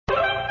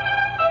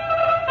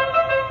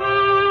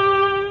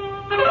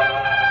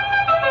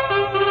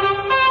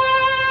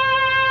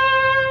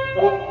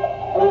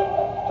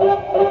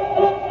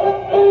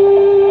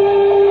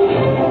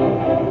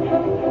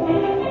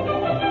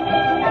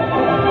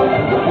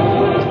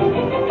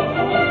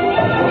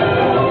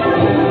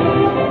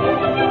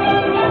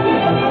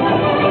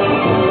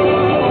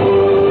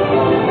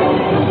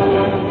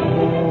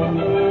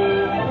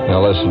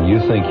you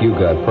think you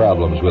got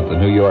problems with the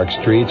New York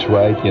streets,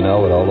 right? You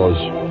know, with all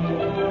those,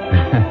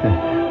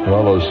 with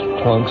all those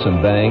clunks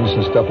and bangs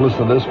and stuff.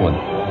 Listen to this one.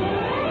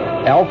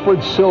 Alfred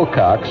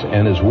Silcox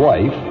and his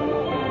wife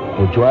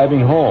were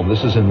driving home.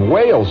 This is in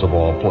Wales, of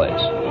all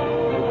place,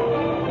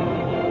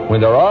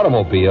 when their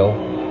automobile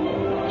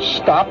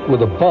stopped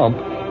with a bump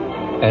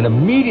and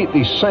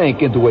immediately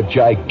sank into a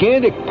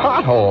gigantic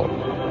pothole.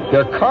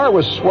 Their car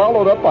was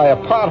swallowed up by a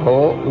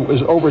pothole. It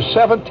was over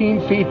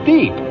 17 feet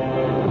deep.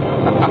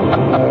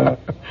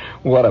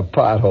 What a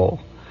pothole.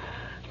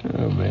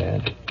 Oh,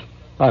 man.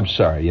 I'm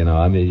sorry, you know,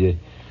 I mean,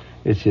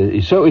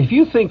 so if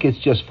you think it's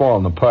just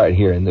falling apart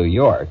here in New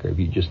York, or if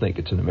you just think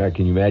it's in America,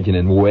 can you imagine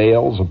in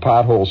Wales, a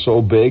pothole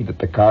so big that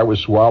the car was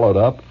swallowed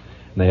up,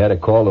 and they had to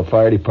call the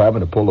fire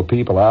department to pull the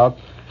people out?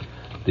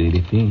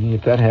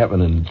 If that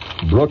happened in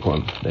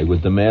Brooklyn, they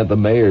would demand the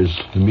mayor's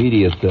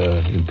immediate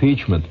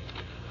impeachment.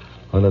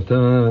 Now,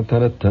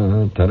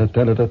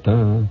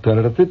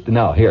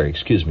 here,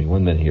 excuse me,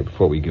 1 minute here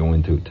before we go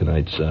into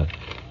tonight's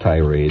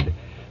tirade.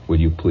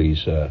 Would you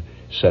please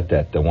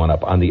set the one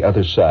up on the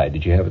other side?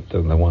 Did you have it,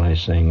 the one I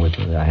sang with?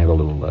 I have a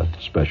little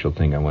special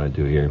thing I want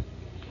to do here.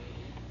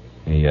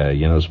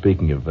 You know,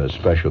 speaking of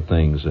special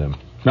things,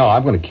 no,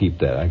 I'm going to keep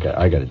that.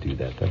 I got to do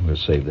that. I'm going to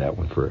save that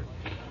one for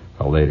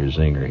a later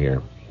zinger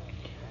here.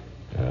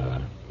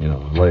 You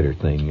know, a later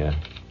thing. I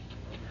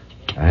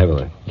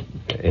have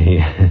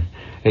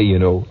hey, you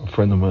know, a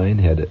friend of mine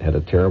had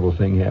a terrible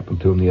thing happen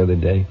to him the other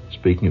day.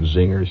 Speaking of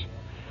zingers,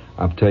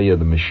 I'll tell you,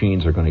 the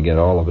machines are going to get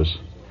all of us.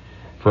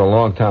 For a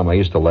long time, I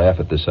used to laugh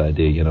at this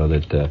idea, you know,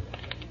 that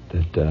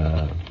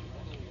the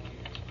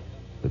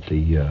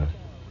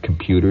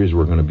computers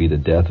were going to be the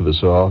death of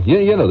us all.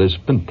 You know, there's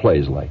been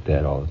plays like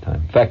that all the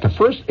time. In fact, the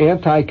first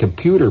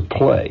anti-computer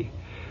play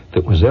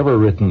that was ever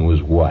written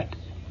was what?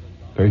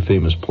 Very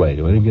famous play.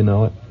 Do any of you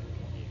know it?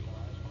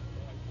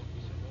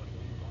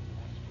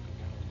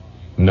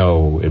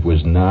 No, it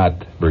was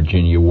not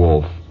Virginia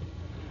Woolf.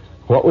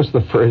 What was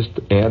the first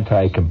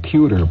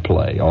anti-computer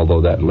play?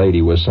 Although that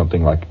lady was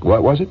something like,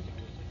 what was it?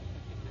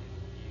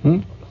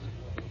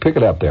 Pick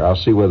it up there. I'll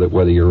see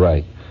whether you're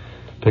right.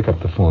 Pick up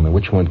the phone. And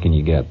which one can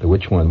you get?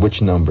 Which one?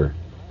 Which number?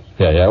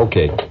 Yeah,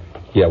 okay.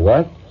 Yeah,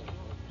 what?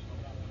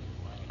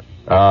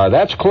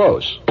 That's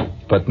close,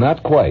 but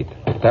not quite.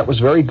 That was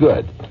very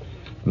good.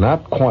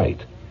 Not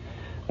quite.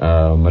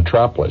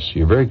 Metropolis.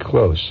 You're very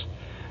close.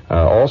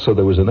 Also,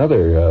 there was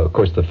another, of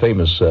course, the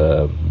famous,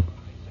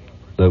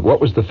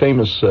 what was the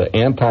famous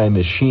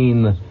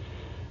anti-machine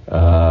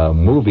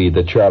movie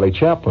that Charlie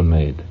Chaplin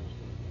made?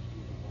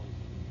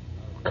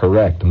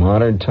 Correct,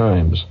 Modern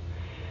Times.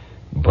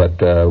 But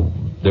there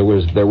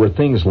were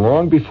things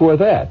long before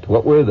that.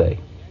 What were they?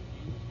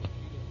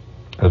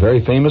 A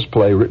very famous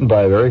play written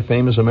by a very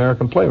famous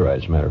American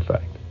playwright, as a matter of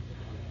fact.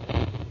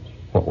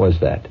 What was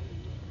that? It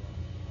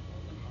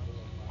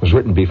was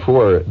written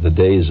before the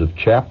days of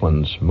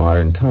Chaplin's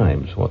Modern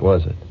Times. What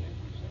was it?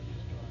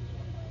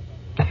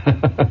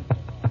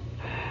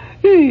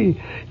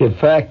 In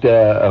fact,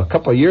 a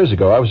couple of years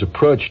ago, I was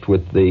approached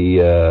with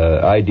the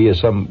idea.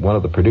 One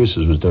of the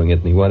producers was doing it,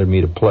 and he wanted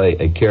me to play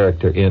a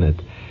character in it.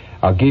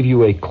 I'll give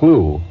you a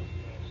clue.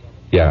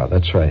 Yeah,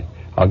 that's right.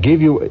 I'll give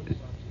you...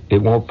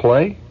 It won't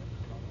play?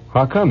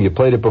 How come? You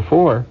played it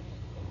before.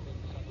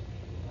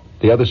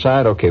 The other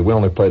side? Okay, we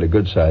only played a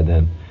good side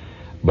then.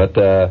 But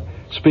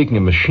speaking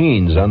of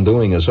machines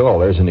undoing us all,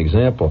 there's an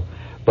example.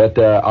 But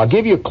I'll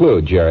give you a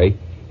clue, Jerry.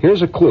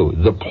 Here's a clue.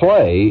 The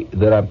play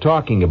that I'm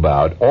talking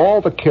about,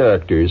 all the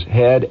characters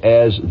had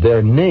as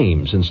their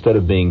names, instead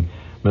of being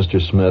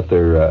Mr. Smith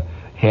or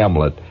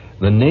Hamlet,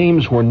 the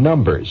names were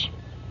numbers.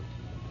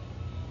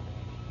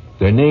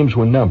 Their names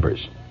were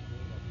numbers.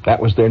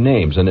 That was their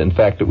names. And in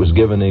fact, it was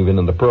given even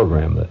in the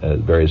program,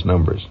 various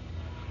numbers,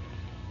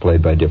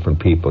 played by different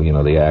people, you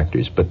know, the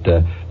actors. But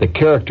the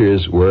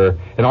characters were,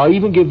 and I'll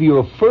even give you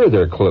a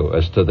further clue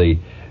as to the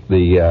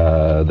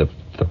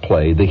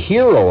play. The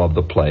hero of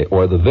the play,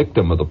 or the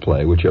victim of the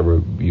play,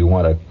 whichever you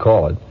want to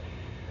call it,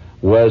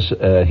 was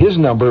his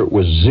number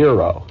was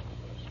 0,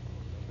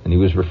 and he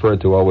was referred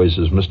to always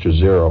as Mr.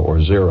 Zero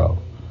or Zero,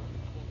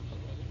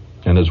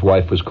 and his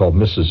wife was called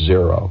Mrs.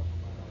 Zero,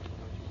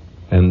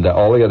 and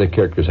all the other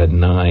characters had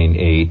 9,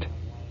 8,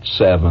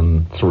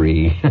 7,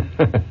 3,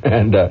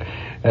 and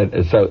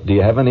so do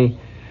you have any?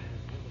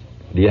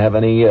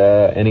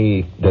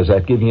 Does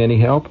that give you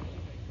any help?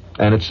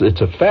 And it's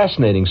a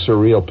fascinating,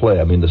 surreal play.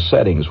 I mean, the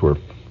settings were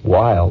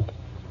wild.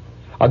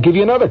 I'll give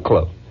you another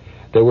clue.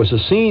 There was a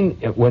scene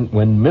when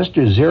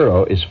Mr.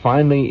 Zero is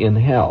finally in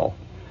hell,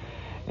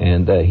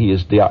 and he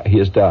has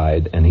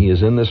died, and he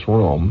is in this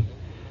room.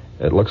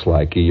 It looks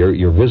like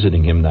you're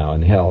visiting him now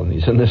in hell, and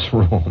he's in this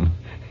room,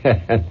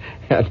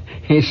 And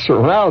he's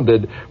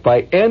surrounded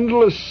by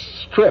endless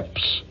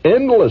strips,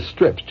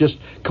 just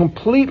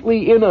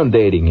completely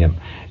inundating him.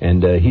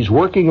 And he's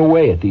working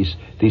away at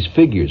these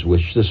figures,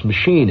 which this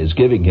machine is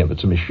giving him.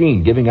 It's a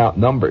machine giving out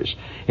numbers.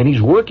 And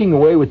he's working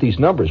away with these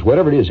numbers,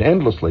 whatever it is,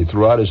 endlessly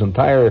throughout his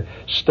entire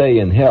stay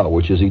in hell,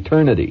 which is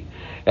eternity.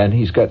 And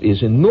he's got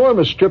these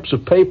enormous strips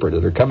of paper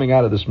that are coming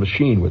out of this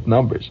machine with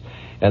numbers.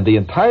 And the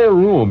entire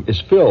room is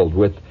filled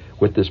with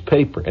this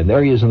paper. And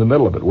there he is in the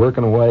middle of it,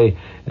 working away.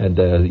 And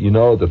you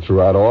know that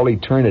throughout all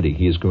eternity,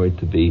 he is going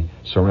to be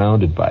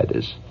surrounded by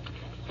this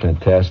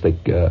fantastic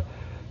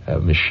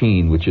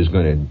machine, which is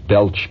going to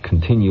belch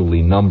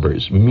continually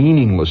numbers,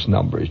 meaningless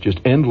numbers,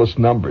 just endless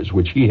numbers,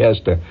 which he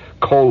has to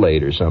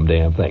collate or some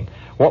damn thing.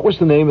 What was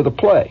the name of the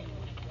play?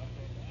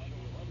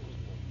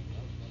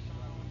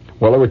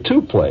 Well, there were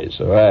two plays.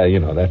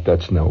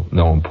 That's no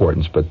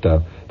importance. But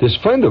this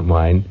friend of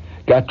mine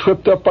got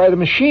tripped up by the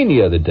machine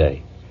the other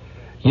day.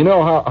 You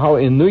know how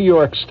in New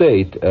York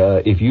State,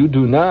 if you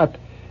do not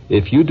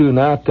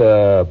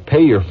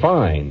pay your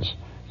fines,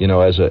 you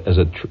know, as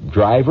a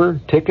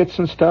driver, tickets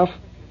and stuff,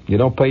 you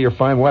don't pay your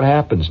fine. What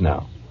happens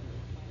now?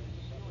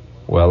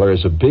 Well, there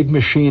is a big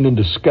machine in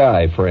the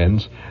sky,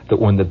 friends, that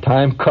when the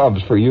time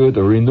comes for you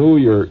to renew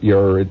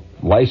your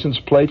license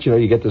plate, you know,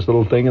 you get this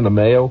little thing in the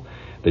mail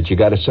that you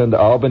got to send to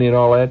Albany and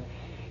all that.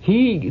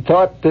 He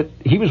thought that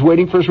he was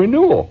waiting for his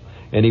renewal,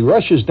 and he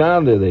rushes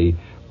down to the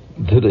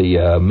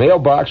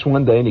mailbox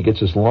one day, and he gets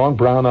this long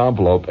brown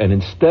envelope, and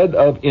instead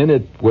of in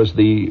it was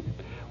the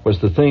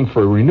thing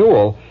for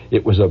renewal,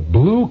 it was a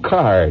blue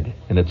card,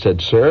 and it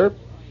said, "Sir,"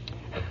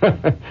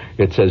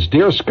 it says,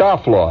 "Dear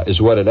Scofflaw," is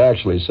what it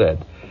actually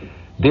said.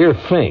 "Dear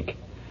Fink,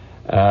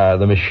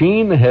 the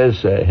machine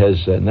has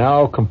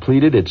now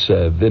completed its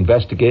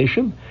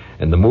investigation,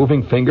 and the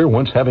moving finger,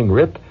 once having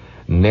writ,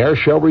 ne'er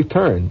shall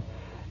return,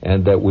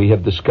 and that we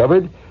have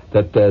discovered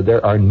that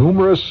there are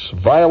numerous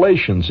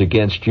violations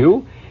against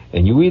you,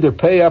 and you either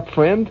pay up,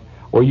 friend,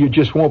 or you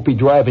just won't be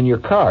driving your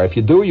car. If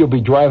you do, you'll be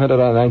driving it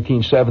on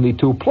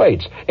 1972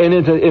 plates. And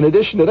in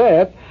addition to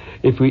that,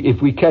 if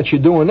we catch you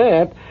doing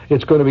that,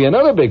 it's going to be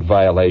another big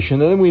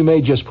violation, and then we may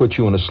just put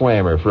you in a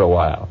slammer for a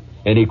while."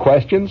 Any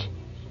questions?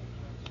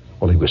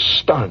 Well, he was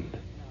stunned.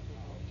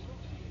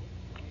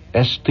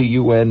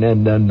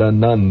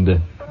 S-T-U-N-N-N-N-N-D.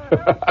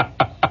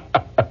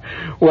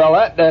 Well,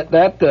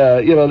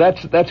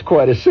 that's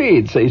quite a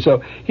scene. See,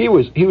 so he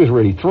was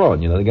really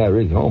thrown. You know, the guy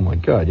really, oh my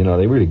God, you know,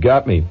 they really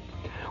got me.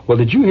 Well,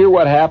 did you hear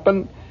what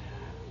happened?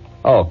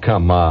 Oh,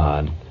 come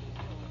on,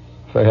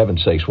 for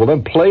heaven's sakes. Well,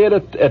 then play it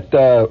at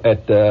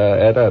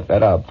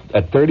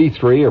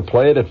 33 or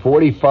play it at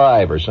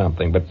 45 or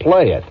something. But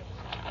play it.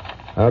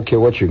 I don't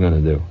care what you're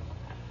going to do.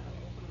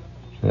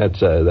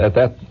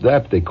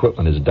 That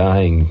equipment is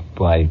dying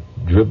by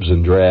dribs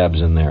and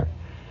drabs in there.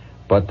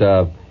 But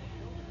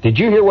did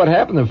you hear what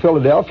happened in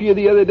Philadelphia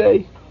the other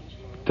day?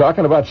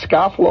 Talking about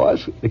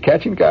scofflaws, the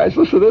catching guys.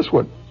 Listen to this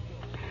one.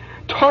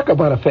 Talk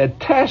about a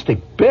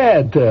fantastic,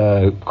 bad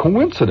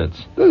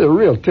coincidence. This is a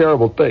real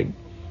terrible thing.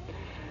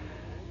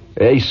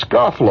 A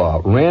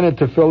scofflaw ran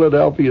into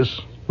Philadelphia's...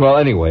 Well,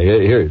 anyway,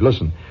 here,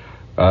 listen.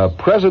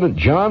 President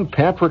John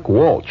Patrick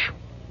Walsh.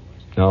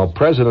 Now,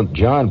 President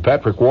John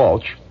Patrick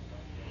Walsh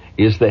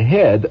is the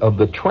head of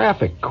the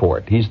traffic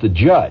court. He's the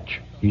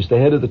judge. He's the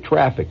head of the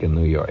traffic in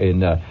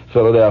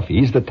Philadelphia.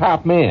 He's the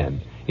top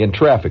man in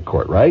traffic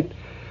court, right?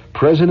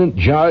 President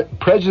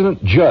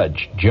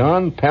Judge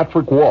John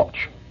Patrick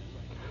Walsh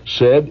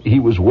said he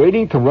was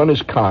waiting to run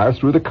his car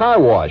through the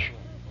car wash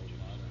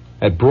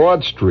at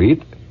Broad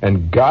Street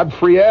and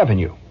Godfrey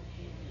Avenue.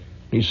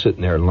 He's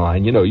sitting there in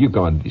line. You know, you've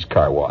gone to these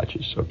car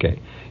washes, okay?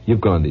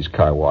 You've gone to these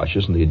car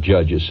washes, and the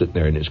judge is sitting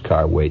there in his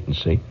car waiting,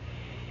 see?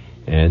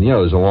 And, you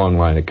know, there's a long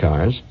line of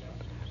cars.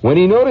 When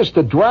he noticed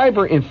the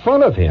driver in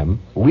front of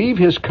him leave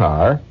his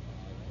car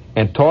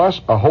and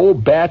toss a whole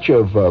batch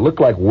of looked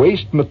like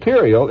waste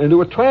material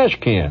into a trash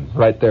can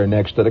right there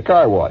next to the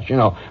car wash. You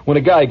know, when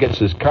a guy gets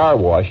his car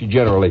washed, he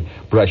generally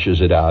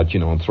brushes it out, you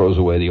know, and throws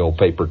away the old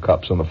paper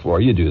cups on the floor.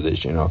 You do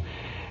this, you know.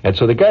 And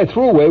so the guy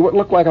threw away what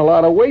looked like a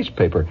lot of waste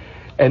paper.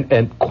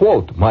 And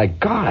quote, "My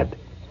God,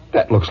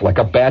 that looks like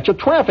a batch of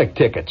traffic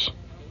tickets,"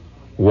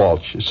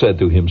 Walsh said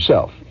to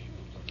himself.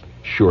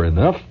 Sure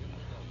enough,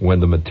 when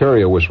the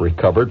material was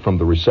recovered from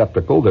the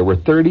receptacle, there were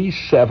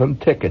 37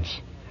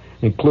 tickets,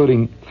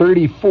 including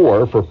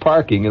 34 for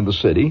parking in the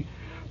city,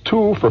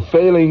 2 for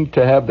failing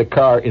to have the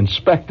car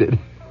inspected,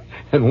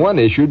 and 1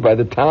 issued by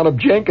the town of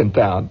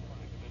Jenkintown.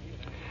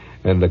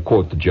 And to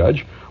quote the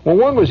judge, "Well,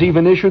 1 was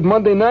even issued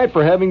Monday night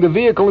for having the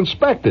vehicle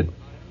inspected,"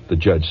 the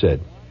judge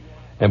said.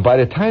 And by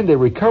the time they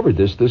recovered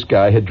this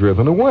guy had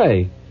driven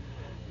away.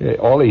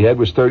 All he had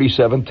was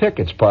 37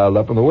 tickets piled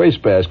up in the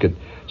wastebasket.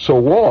 So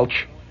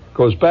Walsh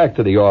goes back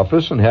to the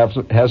office and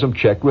has him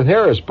checked with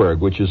Harrisburg,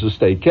 which is the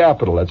state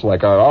capital. That's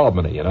like our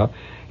Albany, you know.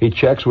 He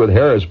checks with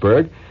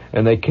Harrisburg,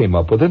 and they came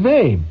up with a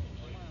name.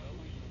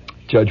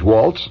 Judge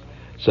Walsh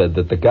said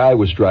that the guy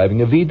was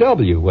driving a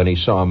VW when he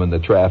saw him in the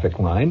traffic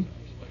line.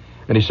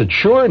 And he said,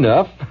 sure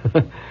enough,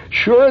 the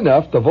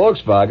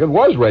Volkswagen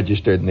was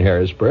registered in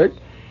Harrisburg,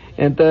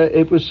 and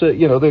it was,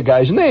 the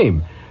guy's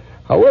name.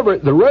 However,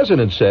 the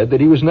resident said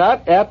that he was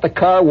not at the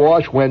car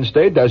wash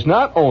Wednesday, does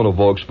not own a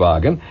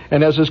Volkswagen,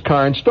 and has his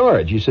car in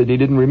storage. He said he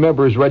didn't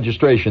remember his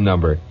registration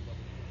number.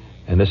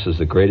 And this is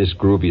the greatest,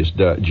 grooviest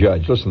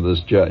judge. Listen to this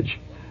judge.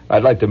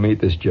 I'd like to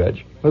meet this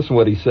judge. Listen to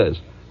what he says.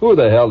 Who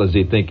the hell does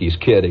he think he's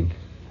kidding?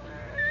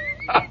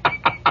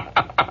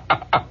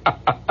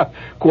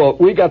 Quote,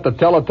 we got the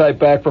teletype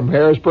back from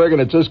Harrisburg,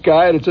 and it's this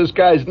guy, and it's this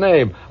guy's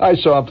name. I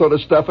saw him throw the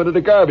stuff into the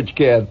garbage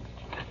can.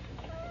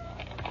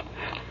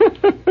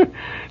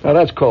 Now,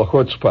 that's called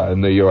chutzpah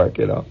in New York,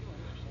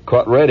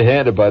 Caught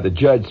red-handed by the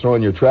judge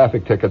throwing your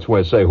traffic tickets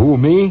when I say, who,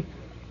 me?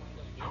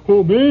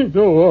 Who, me?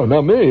 No,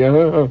 not me.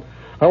 I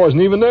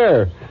wasn't even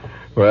there.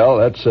 Well,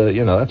 that's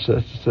an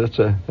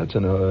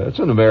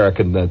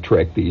American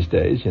trick these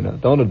days.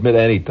 Don't admit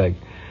anything.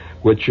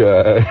 Which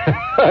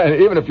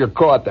even if you're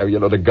caught there,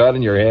 the gun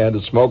in your hand,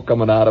 the smoke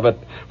coming out of it,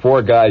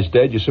 4 guys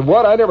dead. You said,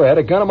 "What? I never had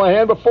a gun in my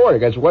hand before." The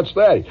guy said, "What's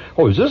that?"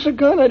 "Oh, is this a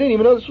gun? I didn't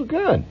even know this was a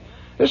gun."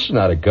 "This is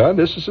not a gun.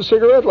 This is a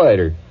cigarette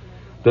lighter."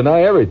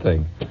 Deny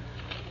everything.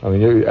 I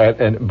mean,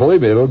 and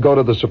believe me, it'll go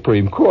to the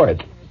Supreme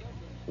Court.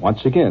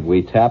 Once again,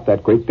 we tap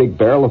that great big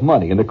barrel of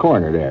money in the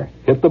corner there.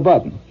 Hit the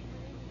button.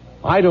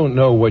 I don't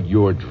know what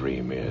your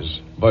dream is,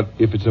 but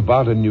if it's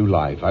about a new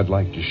life, I'd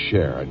like to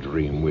share a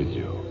dream with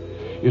you.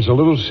 It's a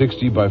little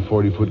 60 by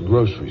 40-foot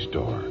grocery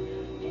store.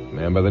 A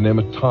man by the name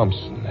of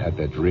Thompson had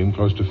that dream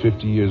close to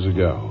 50 years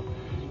ago.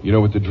 You know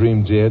what the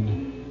dream did?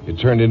 It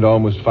turned into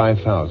almost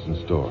 5,000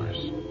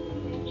 stores.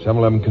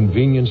 7-Eleven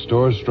convenience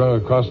stores strung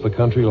across the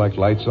country like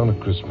lights on a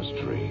Christmas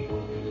tree.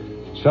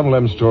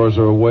 7-Eleven stores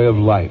are a way of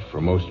life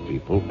for most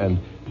people, and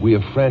we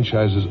have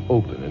franchises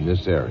open in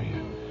this area.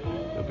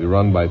 They'll be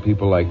run by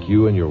people like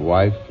you and your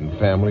wife and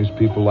families,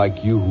 people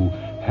like you who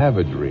have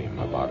a dream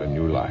about a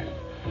new life.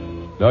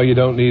 No, you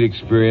don't need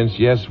experience.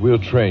 Yes, we'll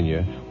train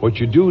you. What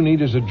you do need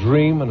is a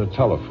dream and a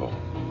telephone.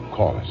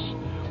 Call us.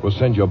 We'll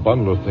send you a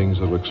bundle of things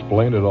that will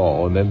explain it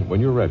all, and then when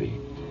you're ready,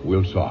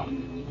 we'll talk.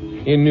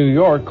 In New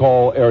York,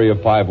 call area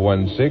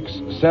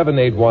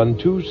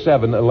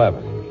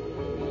 516-781-2711.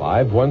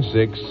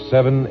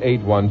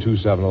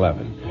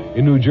 516-781-2711.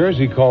 In New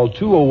Jersey, call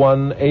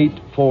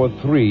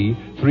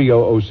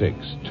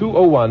 201-843-3006.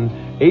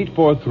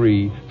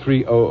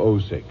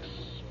 201-843-3006.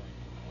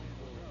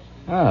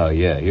 Oh,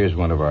 yeah, here's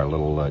one of our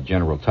little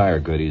General Tire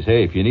goodies.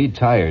 Hey, if you need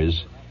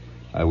tires,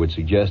 I would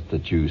suggest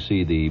that you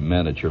see the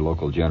men at your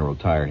local General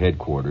Tire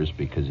headquarters,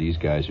 because these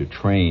guys are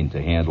trained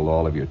to handle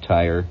all of your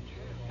tire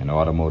and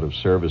automotive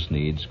service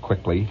needs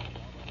quickly,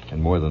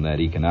 and more than that,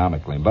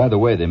 economically. And by the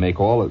way, they make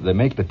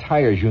the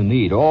tires you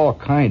need, all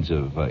kinds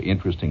of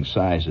interesting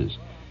sizes,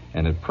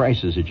 and at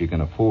prices that you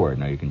can afford.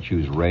 Now, you can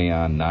choose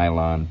rayon,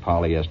 nylon,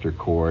 polyester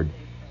cord,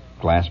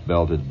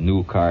 glass-belted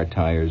new car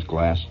tires,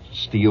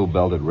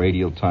 steel-belted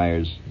radial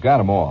tires. Got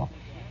them all.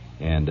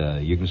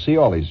 And you can see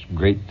all these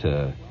great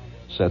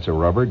sets of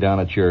rubber down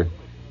at your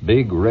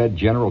big red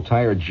General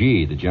Tire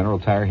G, the General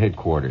Tire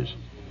headquarters.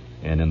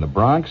 And in the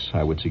Bronx,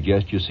 I would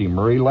suggest you see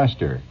Murray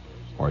Lester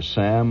or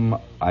Sam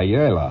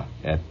Ayala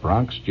at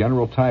Bronx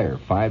General Tire,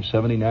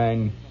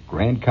 579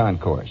 Grand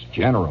Concourse.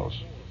 Generals.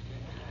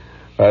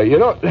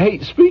 Hey,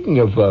 speaking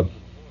of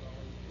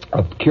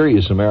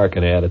curious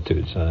American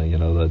attitudes,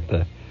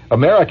 that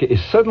America is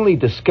suddenly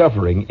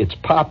discovering its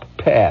pop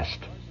past.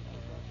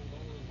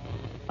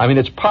 I mean,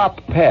 it's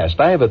pop past.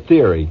 I have a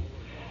theory,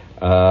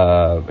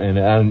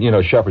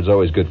 and Shepard's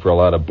always good for a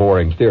lot of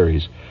boring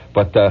theories,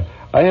 but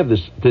I have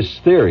this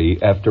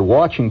theory after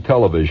watching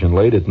television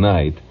late at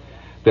night.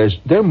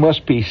 There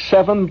must be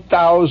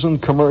 7,000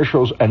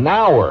 commercials an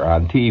hour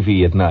on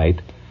TV at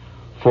night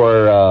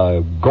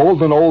for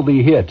golden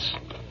oldie hits.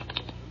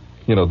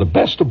 The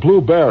best of Blue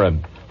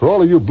Baron. For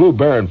all of you Blue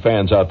Baron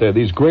fans out there,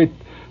 these great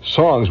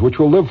songs which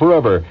will live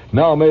forever,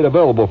 now made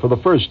available for the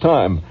first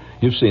time.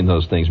 You've seen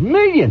those things.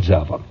 Millions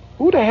of them.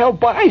 Who the hell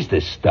buys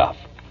this stuff?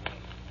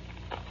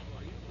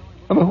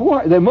 I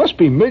mean, there must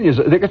be millions.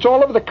 It's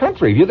all over the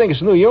country. If you think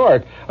it's New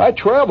York, I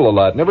travel a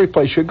lot, and every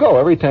place you go,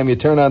 every time you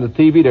turn on the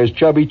TV, there's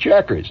Chubby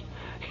Checkers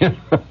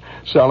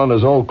selling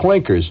his old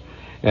clinkers.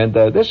 And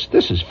this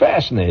is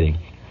fascinating.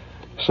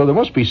 So there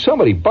must be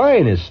somebody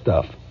buying this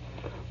stuff.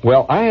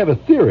 Well, I have a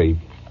theory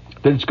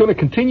that it's going to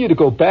continue to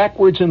go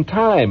backwards in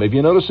time. Have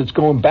you noticed it's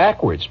going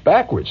backwards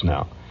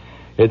now?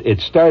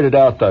 It started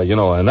out,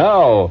 and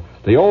now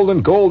the old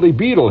and goldie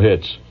Beatle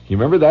hits. You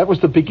remember that was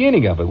the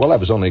beginning of it? Well, that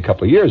was only a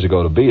couple of years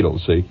ago, the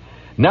Beatles, see?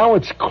 Now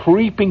it's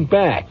creeping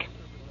back,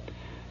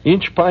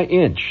 inch by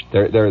inch.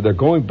 They're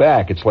going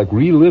back. It's like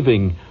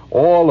reliving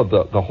all of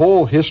the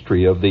whole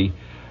history of the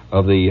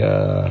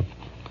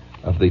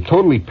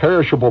totally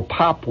perishable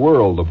pop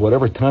world of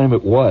whatever time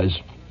it was.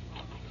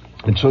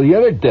 And so the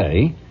other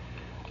day,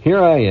 here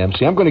I am.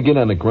 See, I'm going to get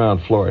on the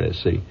ground floor of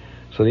this, see?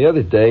 So the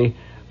other day,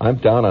 I'm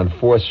down on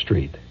 4th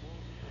Street.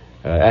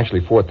 Actually,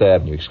 4th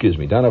Avenue, excuse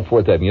me. Down on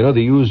 4th Avenue. You know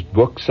the used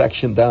book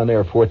section down there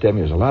at 4th Avenue?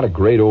 There's a lot of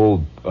great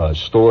old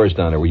stores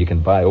down there where you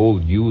can buy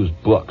old used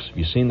books. Have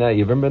you seen that?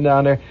 You ever been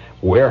down there?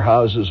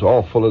 Warehouses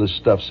all full of this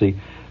stuff. See,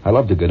 I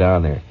love to go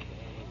down there.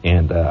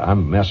 And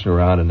I'm messing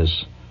around in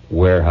this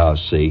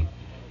warehouse, see,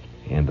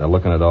 and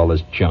looking at all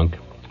this junk,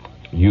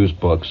 used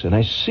books, and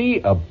I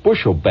see a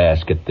bushel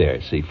basket there,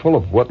 see, full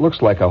of what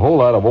looks like a whole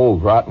lot of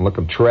old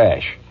rotten-looking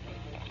trash.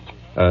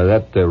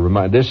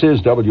 This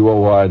is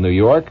WOR New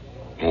York.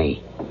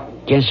 Hey,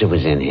 guess who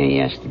was in here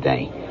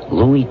yesterday?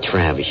 Louis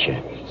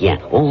Travisher. Yeah,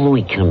 old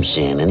Louis comes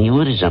in and he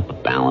orders up a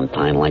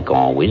Ballantine like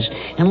always,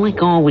 and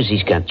like always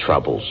he's got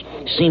troubles.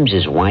 Seems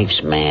his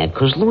wife's mad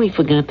 'cause Louis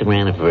forgot their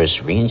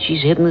anniversary and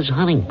she's hidden his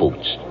hunting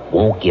boots.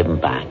 Won't give 'em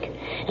back.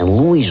 And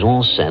Louis's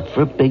all set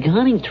for a big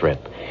hunting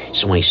trip.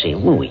 So I say,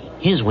 Louis,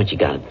 here's what you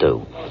gotta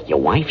do. Your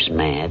wife's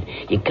mad,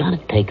 you gotta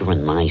take her a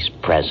nice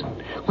present,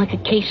 like a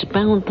case of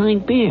Ballantine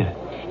beer.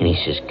 And he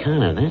says,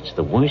 Connor, that's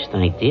the worst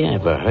idea I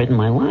ever heard in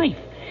my life.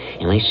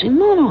 And I say,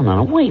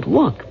 no, wait,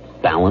 look.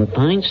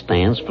 Ballantine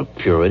stands for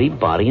purity,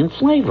 body, and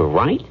flavor,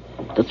 right?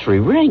 The 3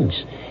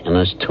 rings. And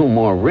there's 2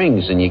 more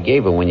rings than you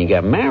gave her when you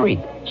got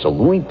married. So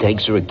Louis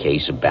takes her a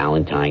case of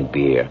Ballantine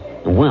beer.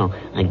 And, well,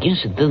 I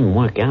guess it didn't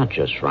work out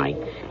just right,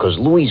 'cause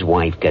Louis's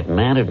wife got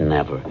madder than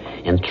ever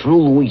and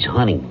threw Louis's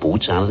hunting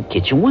boots out of the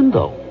kitchen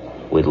window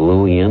with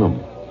Louis in them.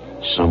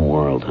 Some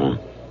world, huh?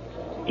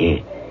 Here,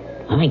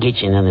 let me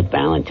get you another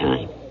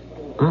Ballantine.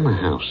 On the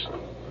house.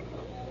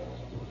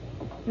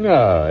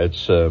 No,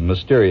 it's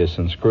mysterious,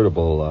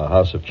 inscrutable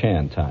House of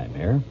Chan time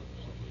here.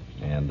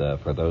 And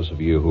for those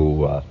of you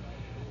who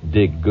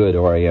dig good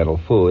Oriental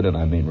food, and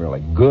I mean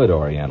really good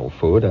Oriental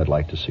food, I'd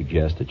like to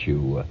suggest that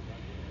you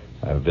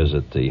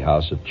visit the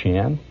House of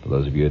Chan. For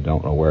those of you who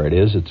don't know where it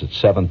is, it's at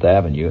 7th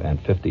Avenue and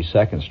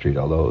 52nd Street,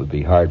 although it would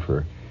be hard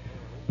for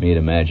me to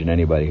imagine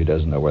anybody who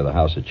doesn't know where the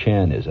House of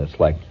Chan is. That's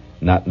like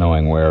not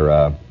knowing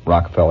where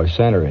Rockefeller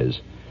Center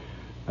is.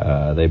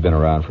 They've been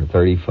around for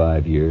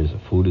 35 years. The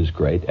food is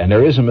great. And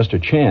there is a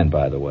Mr. Chan,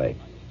 by the way.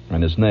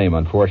 And his name,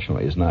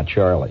 unfortunately, is not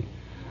Charlie.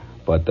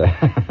 But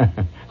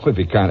it would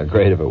be kind of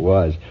great if it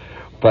was.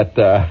 But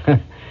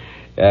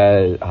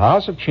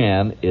House of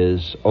Chan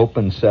is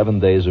open 7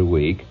 days a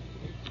week,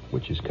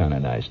 which is kind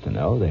of nice to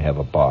know. They have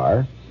a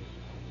bar,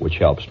 which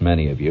helps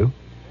many of you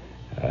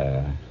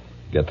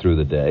get through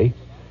the day.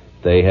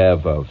 They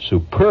have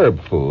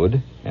superb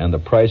food, and the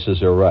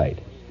prices are right.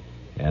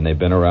 And they've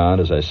been around,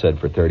 as I said,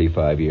 for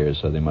 35 years,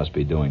 so they must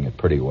be doing it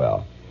pretty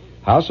well.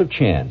 House of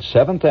Chan,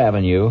 7th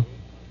Avenue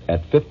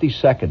at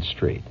 52nd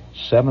Street,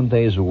 7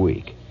 days a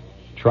week.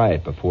 Try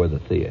it before the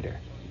theater.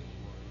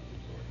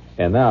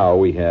 And now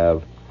we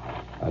have,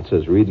 it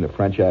says read in a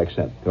French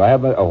accent. Do I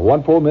have a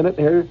 1 full minute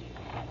here?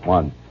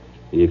 1.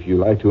 If you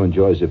like to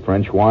enjoy the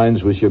French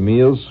wines with your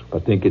meals,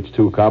 but think it's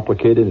too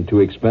complicated and too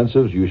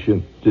expensive, you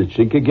should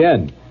think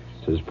again.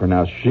 It says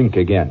pronounced think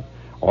again.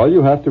 All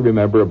you have to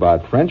remember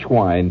about French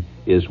wine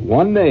is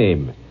one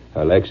name,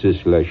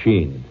 Alexis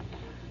Lachine.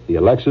 The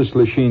Alexis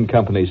Lachine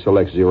Company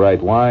selects the right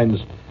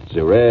wines,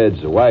 the reds,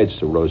 the whites,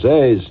 the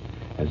rosés,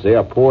 and they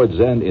are poured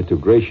then into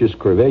gracious,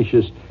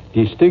 curvaceous,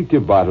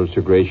 distinctive bottles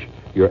to grace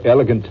your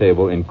elegant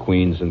table in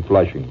Queens and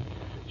Flushing.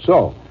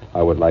 So,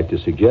 I would like to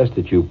suggest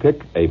that you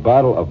pick a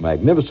bottle of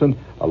magnificent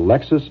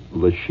Alexis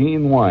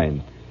Lachine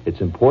wine.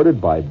 It's imported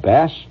by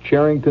Bass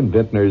Charrington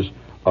Vintners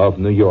of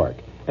New York.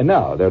 And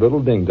now, their little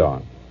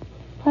ding-dong.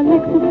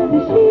 Alexis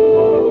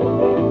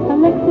Lachine,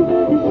 Alexis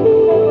Lachine,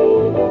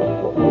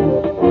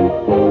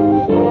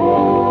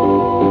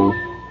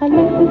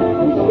 Alexis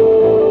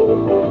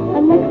Lachine,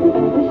 Alexis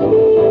Lachine,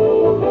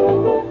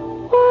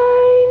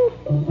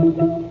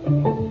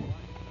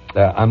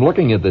 wine. I'm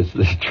looking at this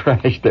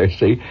trash there,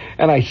 see,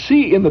 and I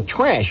see in the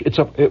trash,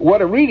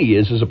 what it really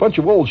is a bunch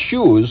of old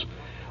shoes,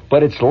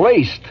 but it's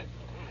laced.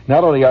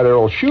 Not only are there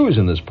old shoes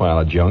in this pile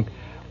of junk,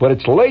 but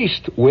it's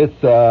laced with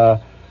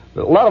a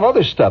lot of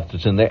other stuff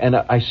that's in there, and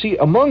I see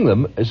among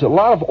them is a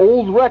lot of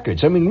old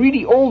records. I mean,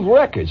 really old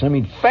records. I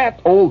mean,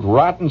 fat, old,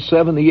 rotten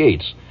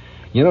 78s.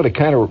 You know, the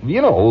kind of,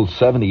 old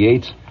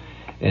 78s.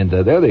 And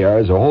there they are.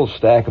 There's a whole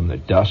stack of them.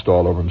 There's dust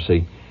all over them,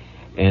 see.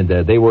 And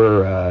they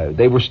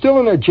were still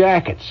in their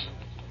jackets.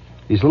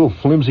 These little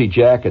flimsy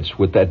jackets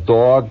with that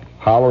dog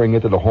hollering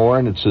into the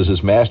horn. It says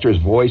his master's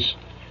voice.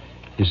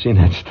 You seen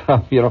that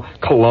stuff?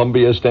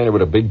 Columbia standing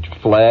with a big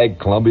flag,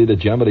 Columbia, the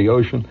gem of the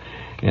ocean.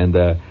 And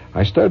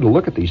I started to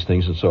look at these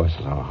things, and so I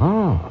said,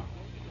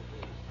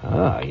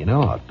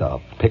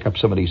 I'll pick up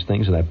some of these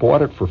things, and I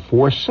bought it for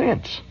 4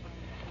 cents.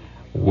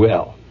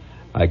 Well,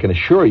 I can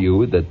assure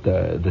you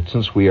that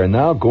since we are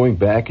now going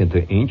back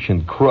into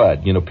Ancient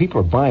Crud, people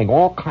are buying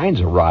all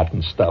kinds of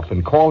rotten stuff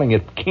and calling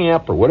it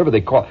camp or whatever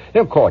they call it. They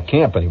don't call it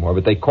camp anymore,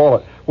 but they call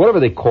it, whatever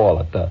they call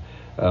it,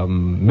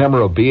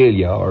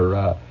 memorabilia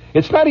or...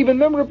 It's not even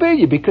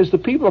memorabilia because the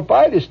people who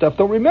buy this stuff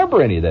don't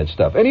remember any of that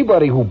stuff.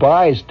 Anybody who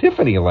buys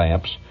Tiffany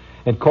lamps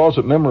and calls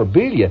it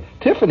memorabilia,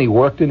 Tiffany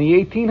worked in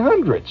the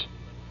 1800s.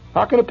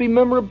 How can it be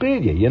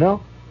memorabilia,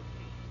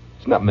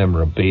 It's not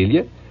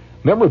memorabilia.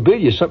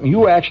 Memorabilia is something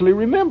you actually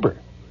remember.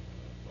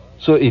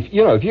 So if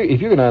you're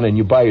going on and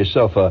you buy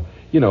yourself a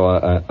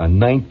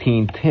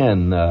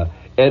 1910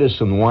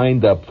 Edison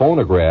wind-up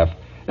phonograph,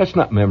 that's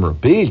not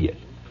memorabilia.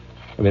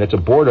 I mean, it's a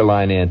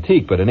borderline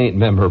antique, but it ain't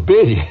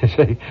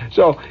memorabilia.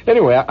 So,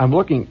 anyway, I'm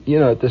looking,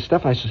 at this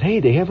stuff. I says, hey,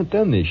 they haven't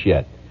done this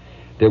yet.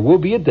 there will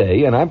be a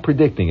day, and I'm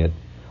predicting it,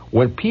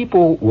 when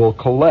people will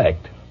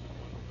collect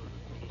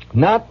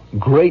not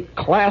great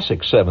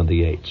classic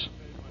 78s.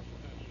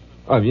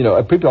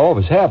 People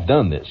always have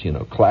done this,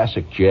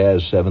 classic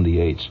jazz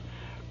 78s,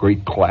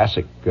 great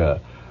classic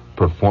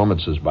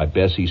performances by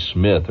Bessie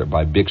Smith or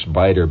by Bix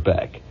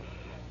Beiderbecke.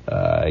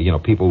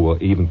 People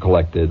will even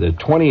collect the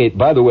 28.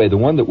 By the way, the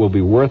one that will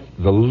be worth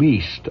the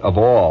least of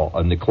all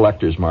on the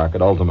collector's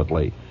market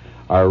ultimately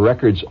are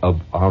records of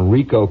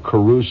Enrico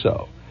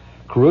Caruso.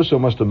 Caruso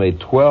must have made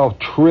 12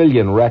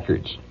 trillion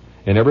records,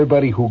 and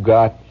everybody who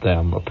got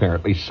them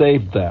apparently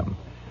saved them.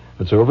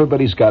 And so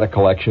everybody's got a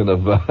collection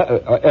of,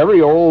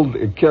 every old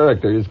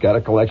character has got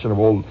a collection of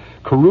old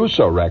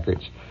Caruso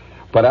records.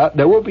 But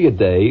there will be a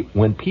day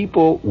when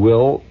people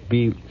will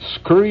be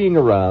scurrying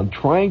around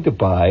trying to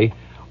buy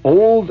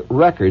old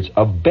records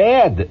of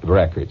bad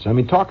records. I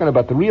mean, talking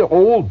about the real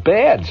old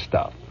bad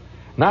stuff,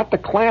 not the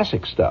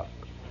classic stuff.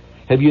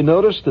 Have you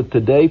noticed that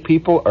today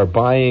people are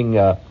buying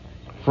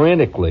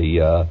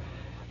frantically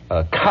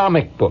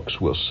comic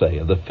books, we'll say,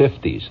 of the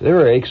 50s? They're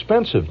very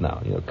expensive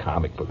now,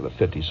 comic book of the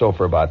 50s. So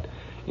for about,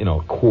 a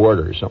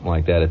quarter or something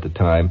like that at the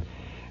time.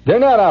 They're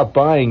not out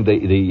buying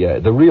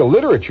the real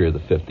literature of the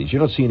 50s. You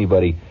don't see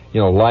anybody,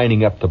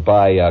 lining up to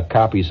buy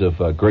copies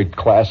of great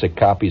classic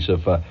copies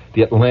of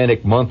the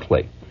Atlantic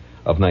Monthly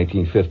of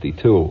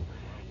 1952.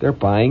 They're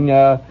buying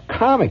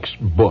comics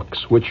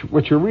books,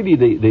 which are really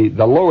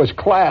the lowest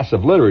class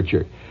of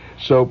literature.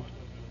 So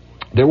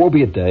there will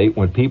be a day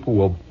when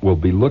people will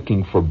be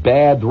looking for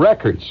bad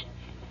records,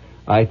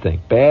 I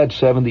think, bad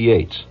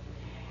 78s.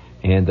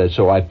 And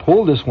so I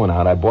pulled this one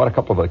out. I bought a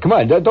couple of them. Come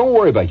on, don't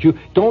worry about it. You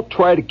don't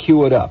try to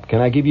cue it up. Can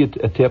I give you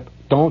a tip?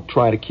 Don't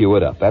try to cue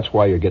it up. That's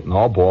why you're getting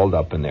all balled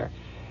up in there.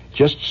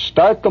 Just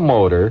start the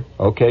motor.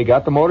 Okay,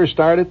 got the motor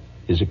started?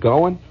 Is it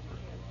going?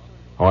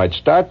 All right,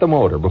 start the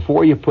motor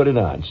before you put it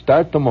on.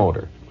 Start the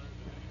motor.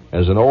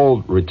 As an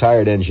old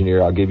retired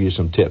engineer, I'll give you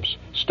some tips.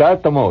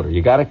 Start the motor.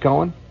 You got it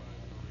going?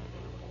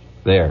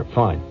 There,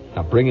 fine.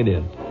 Now bring it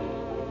in.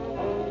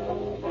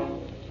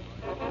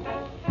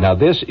 Now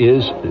this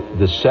is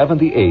the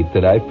 78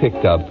 that I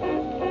picked up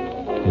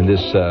in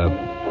this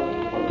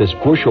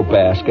bushel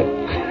basket.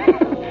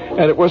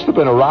 And it must have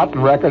been a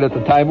rotten record at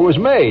the time it was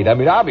made. I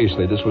mean,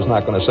 obviously this was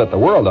not going to set the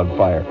world on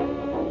fire.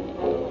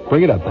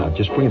 Bring it up now.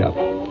 Just bring it up.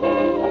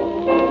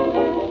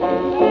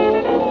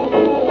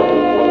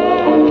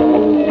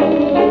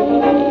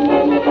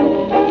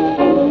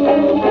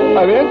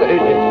 I mean,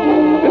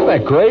 isn't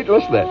that great?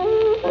 Listen to that.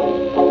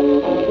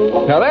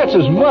 Now that's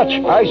as much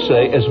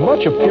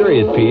a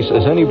period piece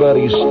as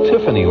anybody's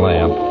Tiffany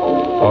lamp,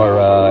 or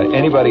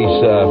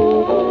anybody's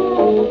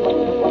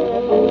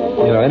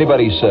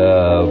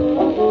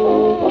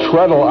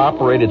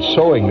treadle-operated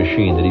sewing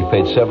machine that he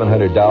paid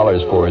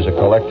 $700 for as a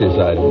collector's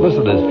item.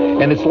 Listen to this,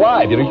 and it's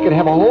live. You can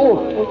have a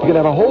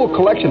whole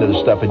collection of this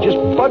stuff, and just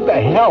bug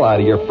the hell out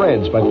of your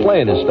friends by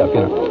playing this stuff.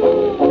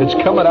 It's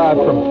coming out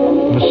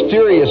from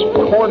mysterious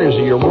corners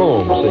of your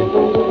room. See.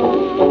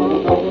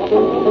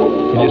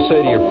 And you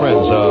say to your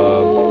friends,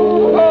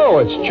 oh,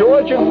 it's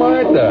George and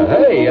Martha.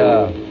 Hey,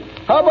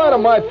 how about a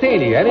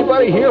martini?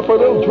 Anybody here for a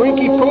little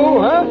drinky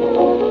poo, huh?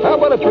 How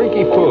about a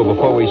drinky poo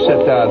before we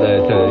sit down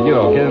to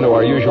get into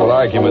our usual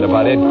argument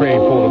about Ed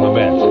Kranepool and the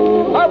Mets?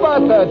 How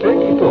about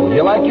drinky poo?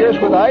 You like yours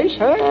with ice,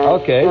 huh?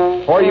 Okay.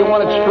 Or you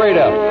want it straight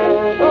up?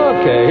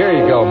 Okay, here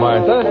you go,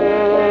 Martha.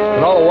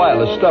 And all the while,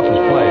 this stuff is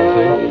playing,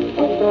 see?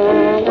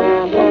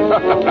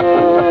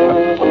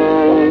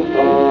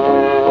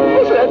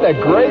 Isn't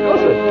that great?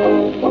 Listen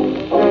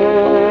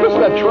to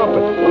that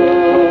trumpet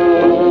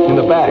in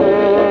the back.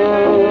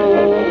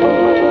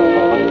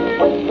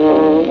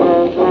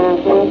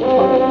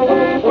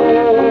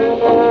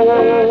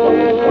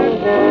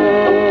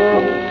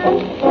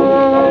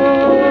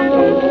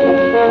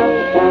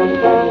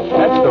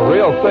 That's the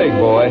real thing,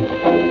 boy.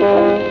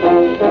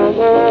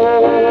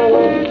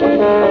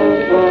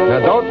 Now,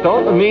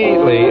 don't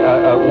immediately.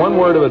 One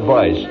word of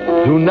advice: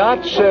 do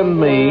not send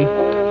me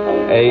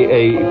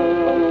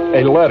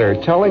a letter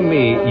telling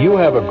me you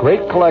have a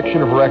great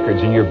collection of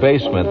records in your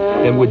basement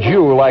and would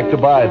you like to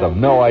buy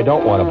them. No, I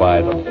don't want to buy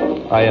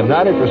them. I am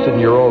not interested in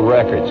your old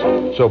records.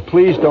 So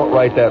please don't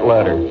write that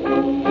letter.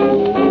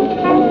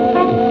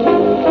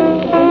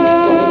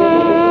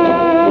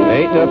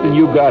 Ain't nothing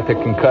you got that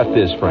can cut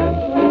this,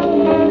 friend.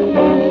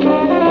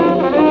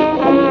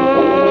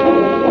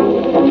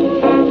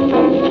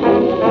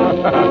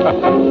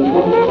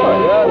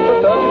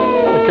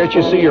 Can't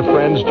you see your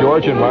friends,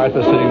 George and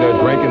Martha, sitting there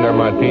drinking their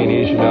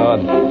martinis,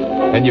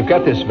 and you've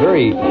got this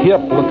very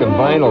hip-looking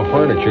vinyl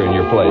furniture in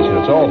your place, and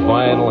it's all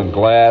vinyl and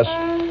glass,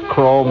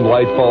 chrome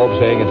light bulbs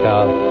hanging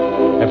down,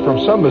 and from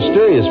some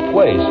mysterious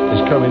place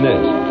is coming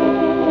this.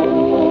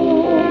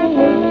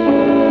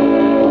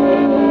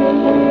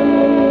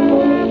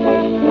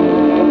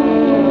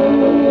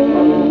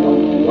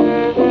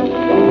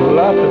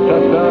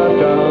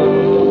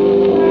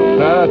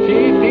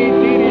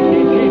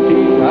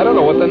 I don't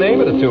know what the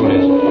name of the tune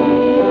is.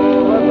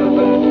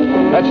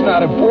 That's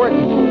not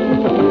important.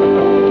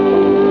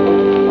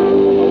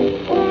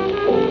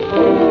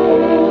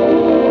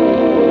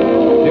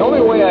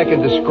 I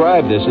can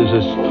describe this is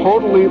it's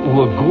totally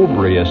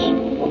lugubrious.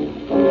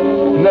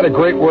 Isn't that a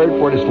great word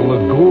for it? It's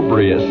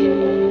lugubrious.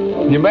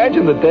 Can you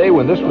imagine the day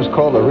when this was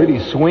called a really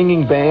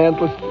swinging band?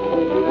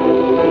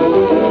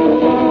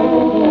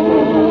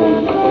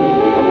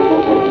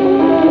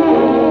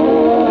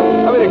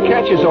 It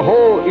catches a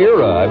whole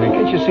era. I mean,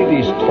 can't you see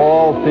these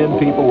tall, thin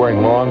people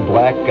wearing long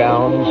black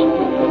gowns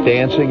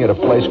dancing at a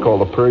place called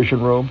the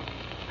Persian Room?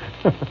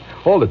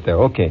 Hold it there.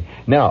 Okay.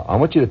 Now, I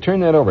want you to turn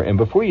that over. And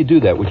before you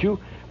do that, would you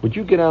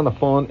get on the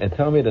phone and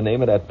tell me the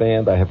name of that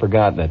band? I have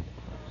forgotten it.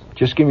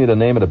 Just give me the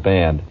name of the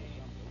band.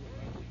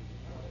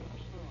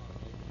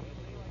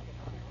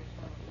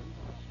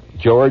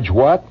 George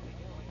what?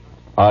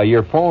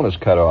 Your phone is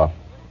cut off.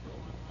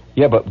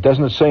 Yeah, but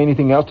doesn't it say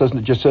anything else? Doesn't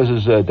it just says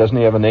doesn't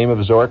he have a name of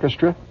his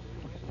orchestra?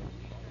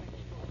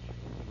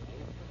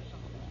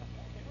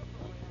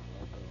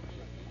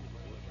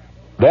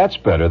 That's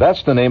better.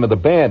 That's the name of the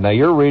band. Now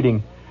you're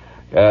reading.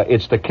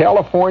 It's the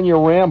California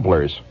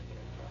Ramblers.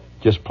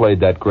 Just played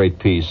that great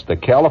piece. The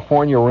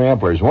California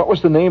Ramblers. What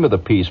was the name of the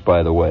piece,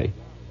 by the way?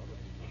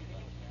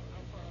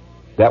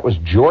 That was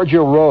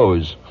Georgia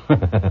Rose,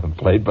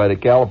 played by the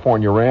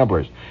California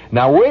Ramblers.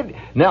 Now wait.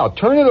 Now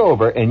turn it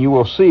over, and you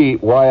will see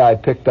why I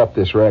picked up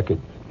this record.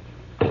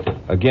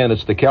 Again,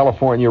 it's the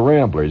California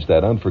Ramblers,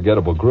 that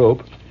unforgettable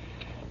group,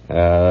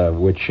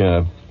 which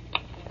are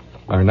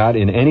not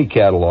in any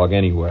catalog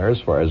anywhere,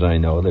 as far as I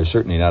know. They're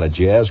certainly not a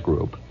jazz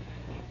group.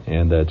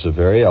 And it's a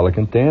very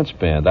elegant dance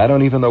band. I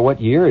don't even know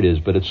what year it is,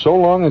 but it's so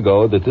long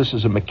ago that this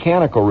is a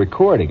mechanical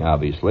recording,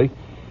 obviously.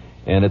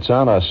 And it's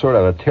on a sort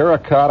of a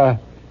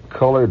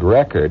terracotta-colored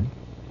record.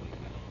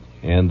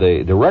 And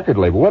the record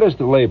label, what is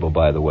the label,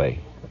 by the way?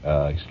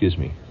 Excuse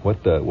me.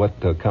 What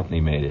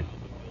company made it?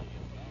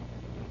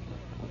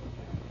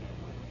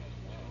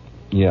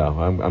 Yeah,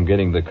 I'm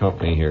getting the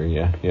company here,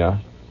 yeah.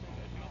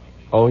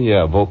 Oh,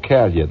 yeah,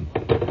 Vocalion.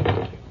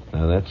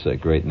 Now, that's a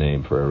great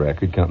name for a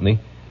record company.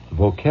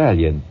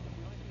 Vocalion.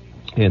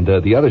 And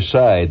the other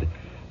side,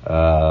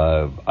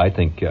 I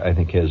think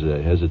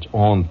has its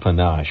own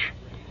panache.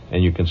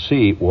 And you can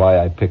see why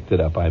I picked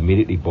it up. I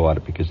immediately bought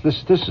it because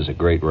this is a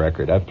great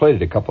record. I've played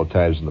it a couple of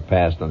times in the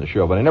past on the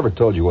show, but I never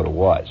told you what it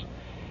was.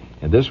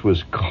 And this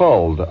was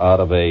culled out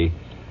of a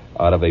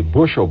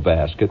bushel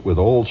basket with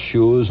old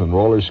shoes and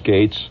roller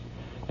skates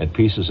and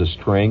pieces of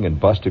string and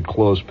busted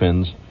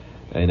clothespins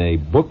in a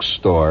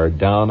bookstore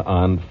down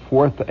on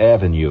 4th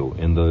Avenue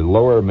in the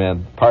lower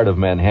part of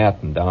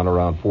Manhattan, down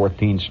around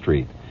 14th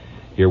Street.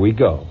 Here we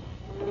go.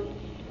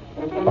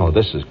 Oh,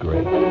 this is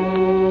great.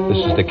 This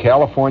is the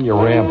California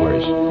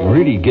Ramblers. You're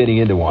really getting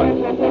into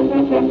one.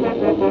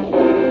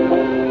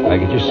 I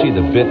can just see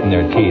the bit in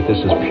their teeth. This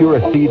is pure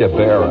Theta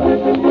Bara.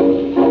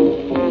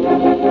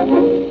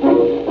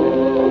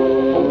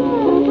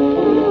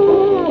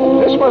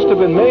 This must have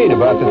been made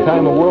about the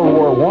time of World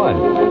War I,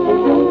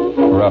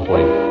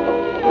 roughly.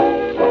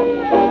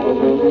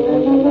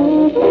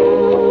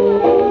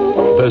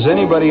 Does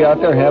anybody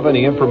out there have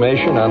any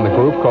information on the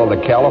group called the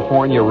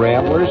California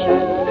Ramblers?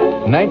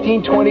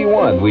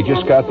 1921, we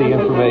just got the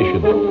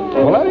information.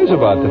 Well, that is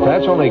about the...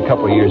 That's only a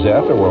couple of years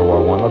after World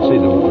War I. Let's see,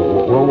 the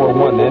World War I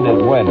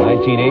ended when?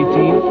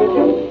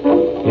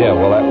 1918? Yeah,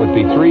 well, that would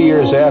be 3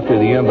 years after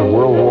the end of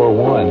World War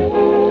I.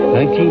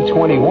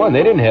 1921.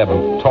 They didn't have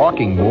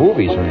talking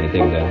movies or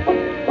anything then.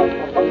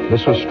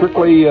 This was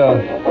strictly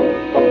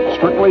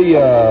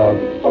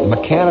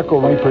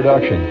mechanical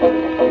reproduction.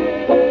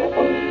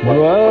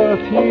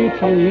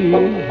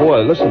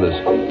 Boy, listen to this.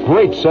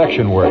 Great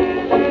section work.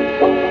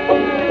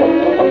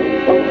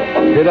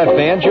 Hear that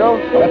banjo?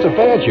 That's a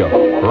banjo.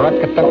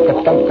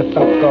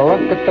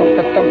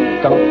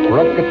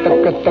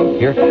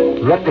 Here. Hear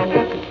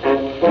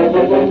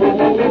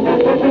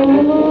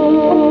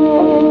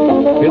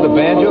the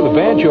banjo? The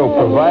banjo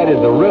provided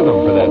the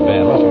rhythm for that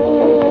band. Listen.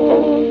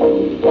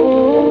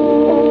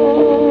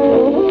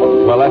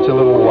 Well, that's a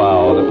little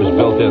wow that was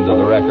built into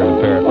the record,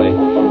 apparently.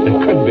 It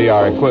couldn't be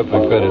our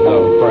equipment, could it?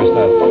 No, of course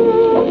not.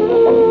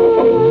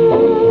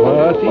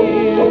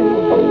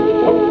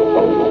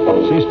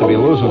 Seems to be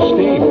losing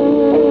steam.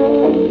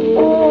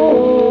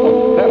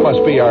 That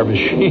must be our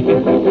machine.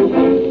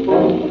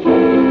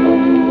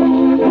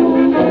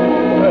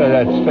 Oh,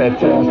 that's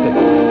fantastic.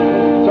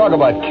 Talk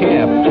about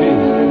camp, jeez.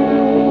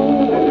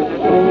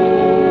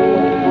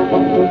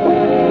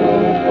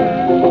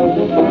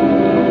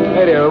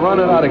 Hey, they're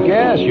running out of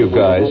gas, you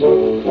guys.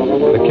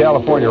 The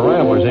California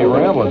Ramblers ain't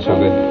rambling so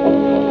good.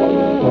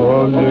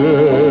 Oh,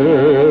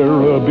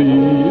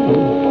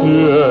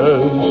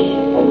 yes,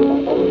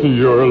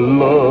 your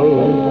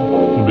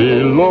love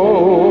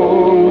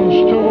belongs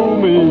to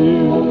me.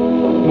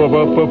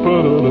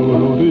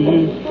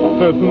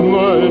 At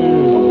night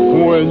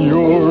when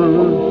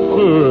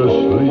you're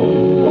asleep.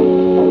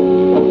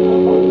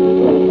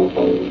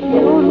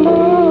 Your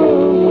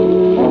love,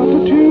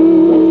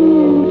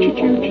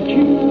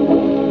 choo-choo-choo-choo.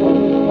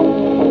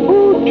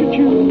 Oh,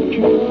 choo-choo-choo.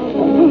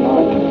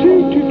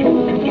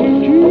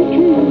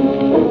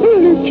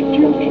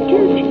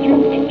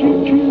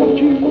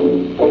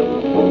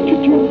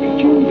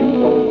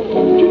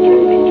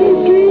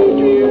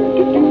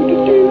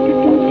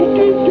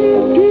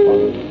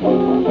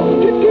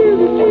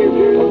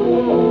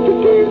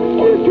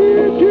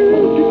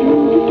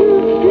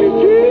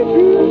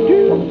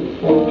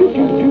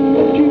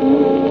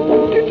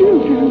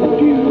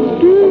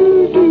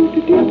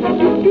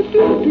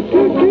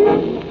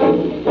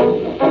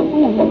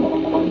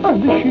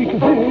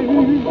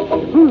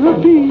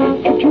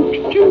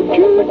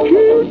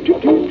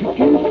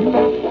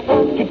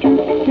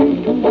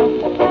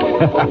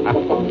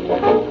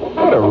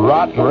 What a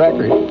rotten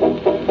record.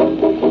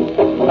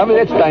 I mean,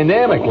 it's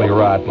dynamically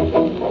rotten.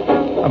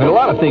 I mean, a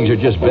lot of things are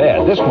just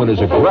bad. This one is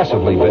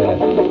aggressively bad.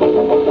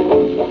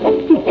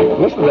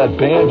 Listen to that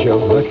banjo.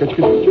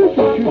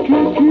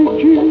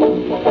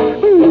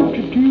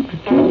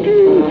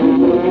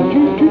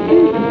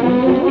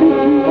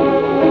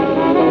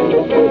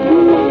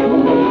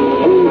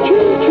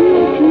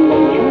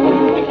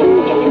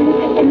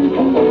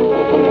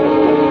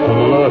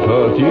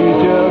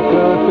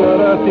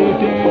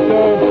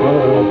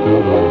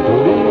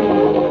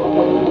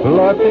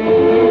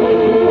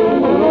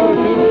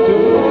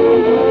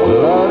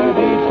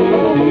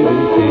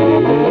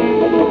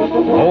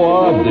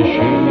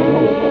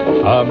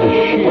 Oh, I'm the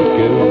sheik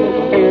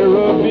of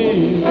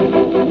Araby.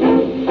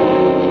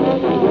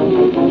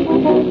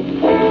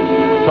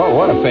 Oh,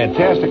 what a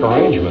fantastic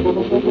arrangement.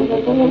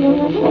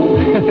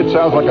 It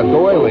sounds like a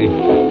doily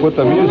with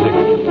the music.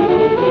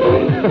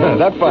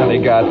 That finally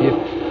got you.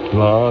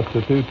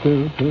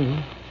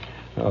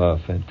 Oh,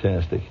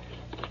 fantastic.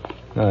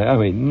 I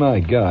mean, my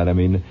God, I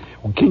mean,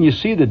 can you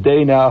see the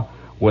day now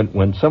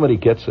when somebody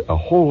gets a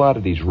whole lot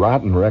of these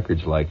rotten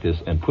records like this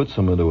and puts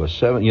them into a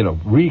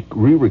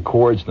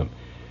re-records them,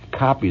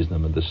 copies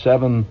them into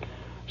seven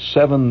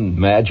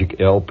magic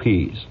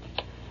LPs,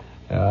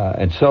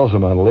 and sells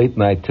them on late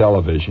night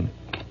television?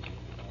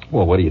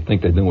 Well, what do you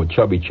think they're doing with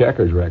Chubby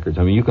Checkers records?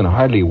 I mean, you can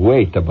hardly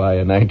wait to buy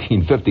a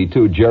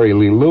 1952 Jerry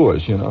Lee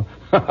Lewis, you know.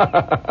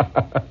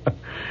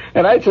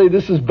 And I'd say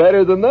this is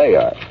better than they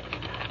are.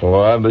 Oh,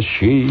 I'm the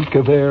sheik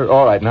of air.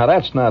 All right, now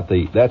that's not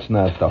the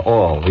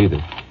all either.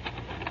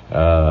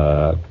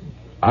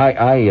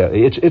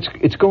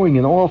 It's going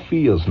in all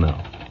fields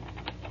now.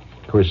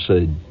 Of course,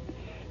 the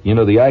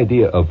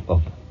idea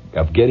of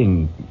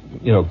getting,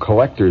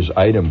 collector's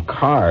item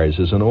cars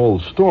is an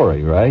old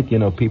story, right?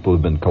 People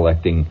have been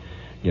collecting,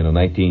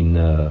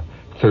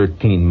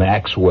 1913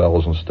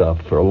 Maxwells and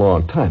stuff for a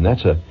long time.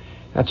 That's a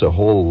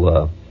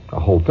whole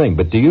thing.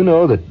 But do you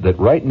know that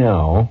right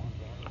now,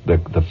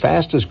 the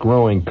fastest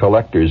growing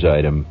collector's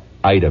item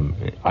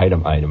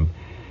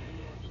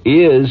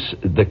is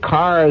the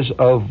cars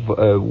of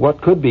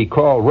what could be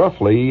called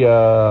roughly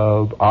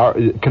our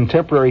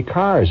contemporary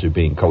cars are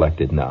being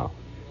collected now.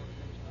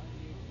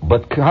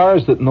 But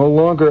cars that no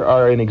longer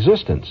are in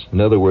existence. In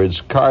other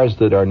words, cars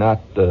that are not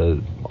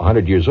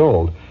 100 years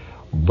old,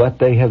 but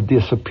they have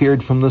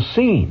disappeared from the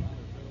scene.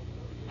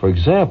 For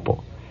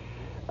example,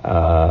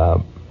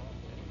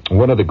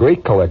 one of the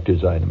great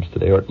collector's items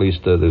today, or at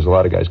least there's a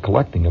lot of guys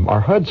collecting them,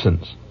 are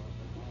Hudsons.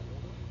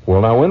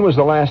 Well, now, when was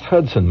the last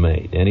Hudson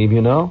made? Any of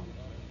you know?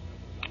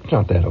 It's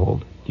not that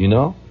old. Do you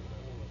know?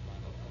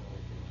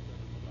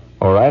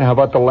 All right, how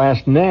about the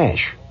last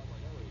Nash?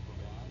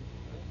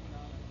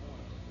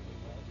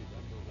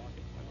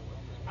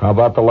 How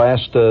about the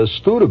last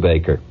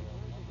Studebaker?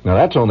 Now,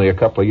 that's only a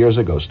couple of years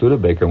ago.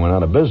 Studebaker went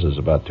out of business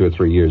about 2 or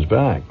 3 years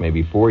back,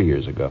 maybe 4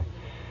 years ago.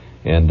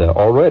 And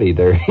already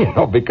they're,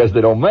 because they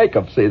don't make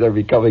them, see, they're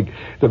becoming,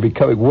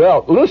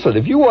 well, listen,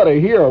 if you want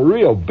to hear a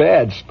real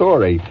bad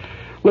story,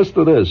 listen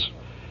to this.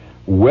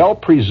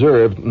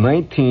 Well-preserved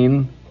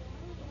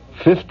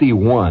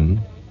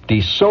 1951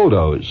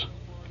 DeSotos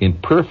in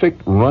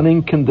perfect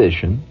running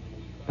condition.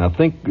 Now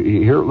think,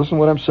 here, listen to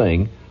what I'm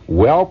saying.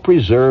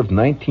 Well-preserved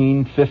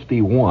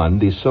 1951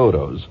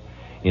 DeSotos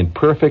in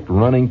perfect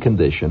running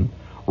condition,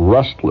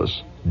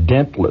 rustless,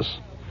 dentless,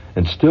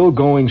 and still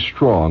going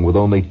strong with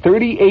only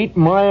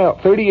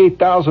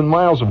 38,000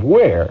 miles of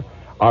wear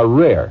are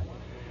rare.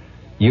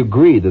 You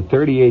agree that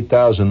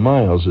 38,000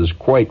 miles is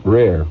quite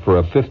rare for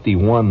a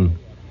 51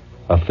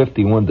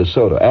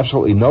 DeSoto.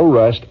 Absolutely no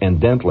rust and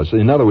dentless.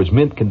 In other words,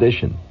 mint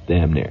condition,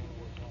 damn near.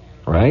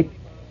 Right?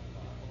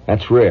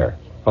 That's rare.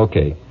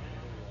 Okay.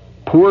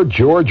 Poor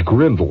George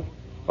Grindle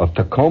of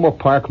Tacoma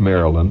Park,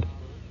 Maryland,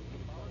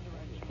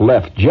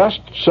 left just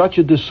such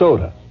a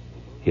DeSoto.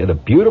 He had a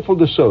beautiful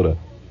DeSoto.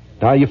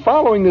 Now, you're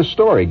following this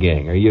story,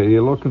 gang, or you're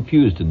a little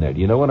confused in there. Do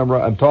you know what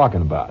I'm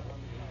talking about?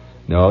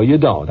 No, you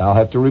don't. I'll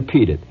have to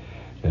repeat it.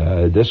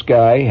 This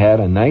guy had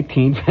a I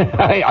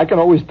can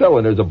always tell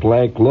when there's a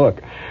blank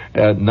look.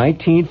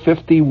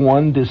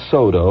 1951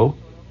 DeSoto,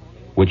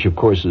 which, of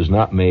course, is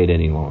not made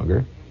any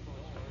longer,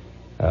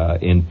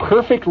 in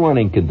perfect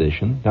running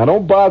condition. Now,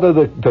 don't bother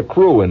the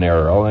crew in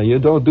there, Earl. You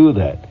don't do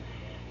that.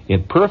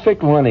 In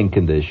perfect running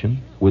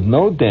condition, with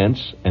no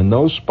dents and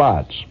no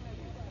spots.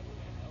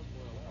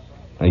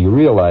 Now, you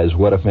realize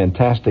what a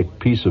fantastic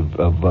piece of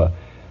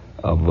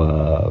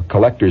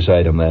collector's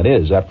item that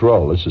is. After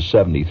all, this is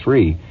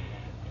 73.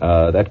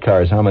 That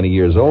car is how many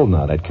years old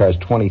now? That car is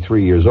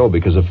 23 years old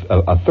because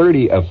a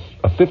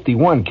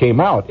 51 came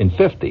out in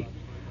 50.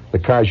 The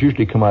cars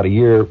usually come out a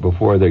year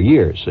before their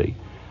year, see?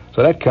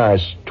 So that car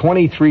is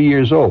 23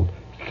 years old,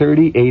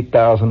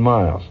 38,000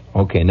 miles.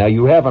 Okay, now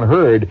you haven't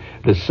heard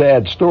the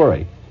sad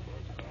story.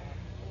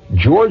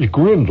 George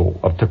Grindle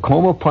of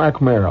Tacoma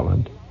Park,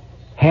 Maryland,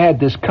 had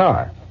this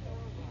car.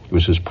 It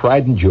was his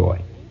pride and joy.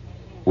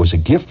 It was a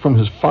gift from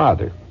his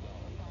father,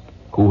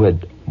 who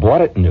had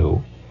bought it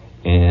new,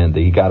 and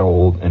he got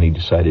old, and he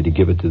decided to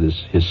give it to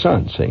his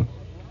son, see?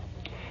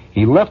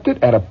 He left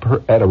it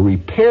at a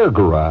repair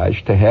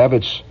garage to have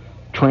its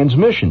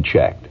transmission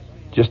checked.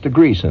 Just the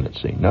grease in it,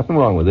 see? Nothing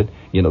wrong with it.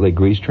 You know, they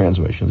grease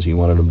transmissions. He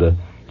wanted them to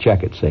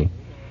check it, see?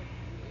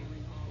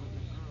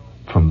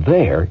 From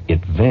there,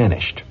 it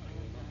vanished.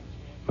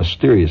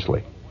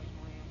 Mysteriously.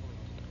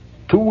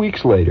 2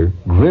 weeks later,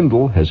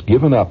 Grindle has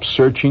given up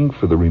searching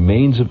for the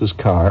remains of his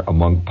car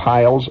among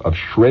piles of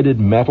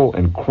shredded metal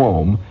and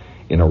chrome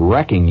in a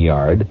wrecking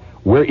yard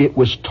where it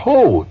was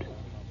towed,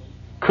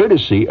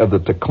 courtesy of the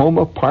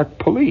Tacoma Park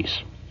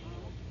Police.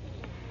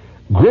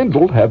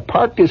 Grindle had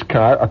parked his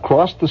car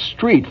across the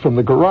street from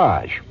the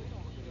garage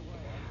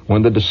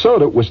when the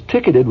DeSoto was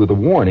ticketed with a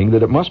warning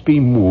that it must be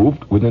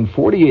moved within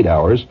 48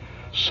 hours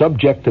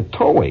subject to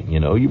towing. You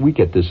know, we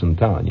get this in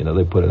town. You know,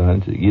 they put it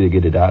on to either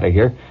get it out of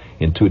here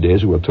in 2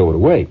 days or we'll tow it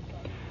away.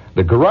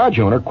 The garage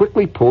owner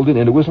quickly pulled it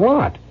into his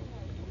lot.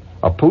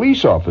 A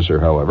police officer,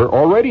 however,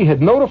 already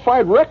had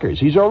notified wreckers.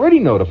 He's already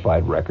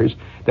notified wreckers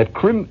that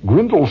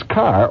Grindle's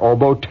car,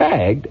 although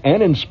tagged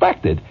and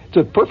inspected, it's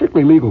a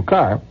perfectly legal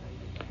car,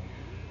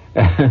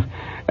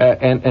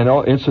 and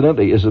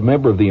incidentally, as a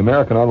member of the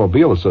American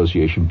Automobile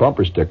Association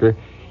bumper sticker,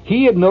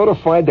 he had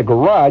notified the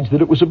garage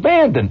that it was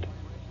abandoned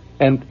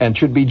and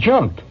should be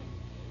junked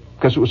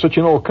because it was such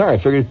an old car. I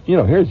figured, you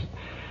know, here's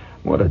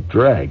what a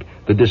drag.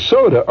 The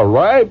DeSoto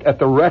arrived at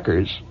the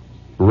record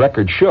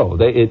show.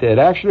 It had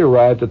actually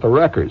arrived at the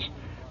record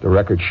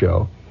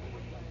show,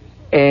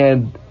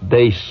 and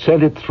they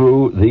sent it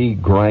through the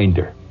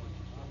grinder.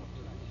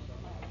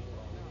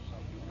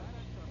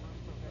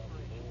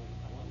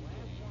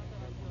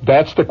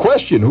 That's the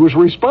question. Who's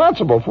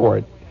responsible for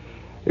it?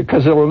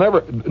 Because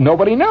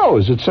nobody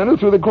knows. It's sent it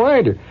through the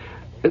grinder.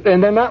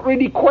 And they're not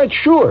really quite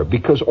sure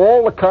because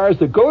all the cars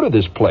that go to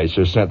this place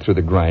are sent through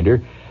the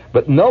grinder,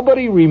 but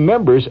nobody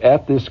remembers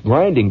at this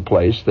grinding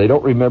place. They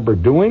don't remember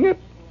doing it,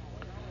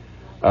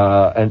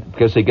 and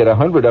because they get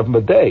 100 of them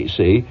a day,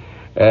 see?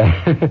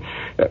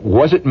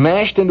 Was it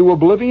mashed into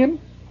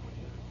oblivion?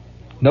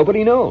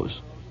 Nobody knows.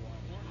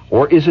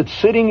 Or is it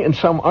sitting in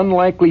some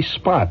unlikely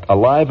spot,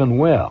 alive and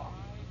well?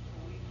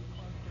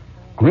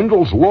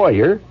 Grindle's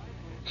lawyer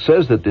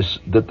says that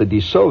the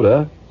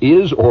DeSoto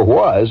is or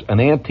was an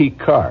antique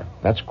car.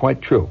 That's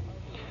quite true.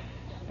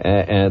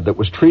 And that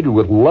was treated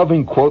with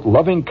loving, quote,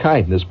 loving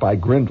kindness by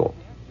Grindle.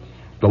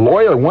 The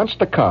lawyer wants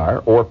the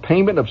car or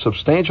payment of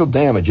substantial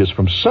damages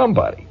from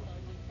somebody.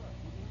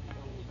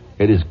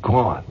 It is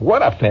gone.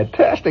 What a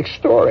fantastic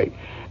story.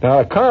 Now,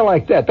 a car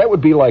like that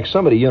would be like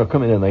somebody, you know,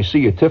 coming in and they see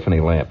your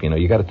Tiffany lamp. You know,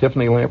 you got a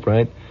Tiffany lamp,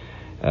 right?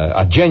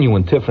 A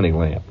genuine Tiffany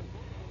lamp.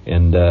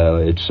 And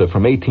it's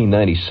from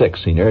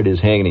 1896. And there it is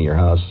hanging in your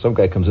house. Some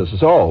guy comes in and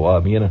says,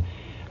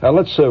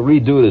 let's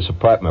redo this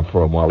apartment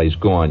for him while he's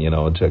gone, you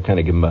know, and to kind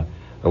of give him a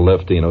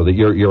lift. You know,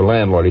 your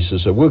landlord, he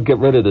says, we'll get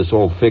rid of this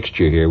old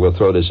fixture here. We'll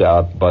throw this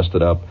out, bust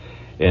it up,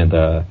 and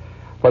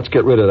let's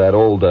get rid of that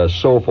old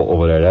sofa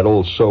over there, that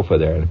old sofa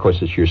there. And, of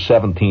course, it's your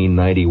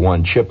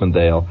 1791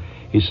 Chippendale.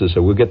 He says,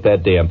 we'll get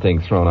that damn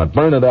thing thrown out.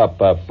 Burn it up.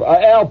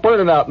 Al, burn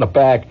it out in the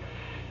back.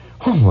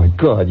 Oh, my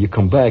God, you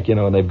come back, you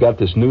know, and they've got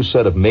this new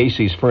set of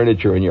Macy's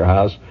furniture in your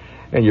house,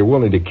 and you're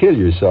willing to kill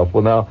yourself.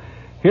 Well, now,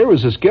 here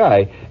was this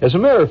guy. As a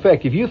matter of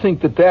fact, if you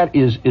think that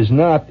is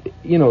not,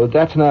 you know,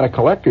 that's not a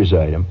collector's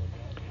item,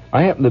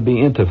 I happen to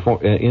be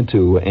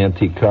into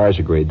antique cars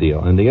a great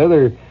deal. And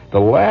the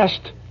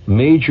last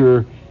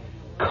major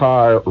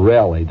car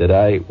rally that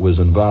I was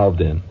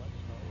involved in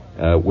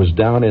was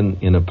down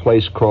in a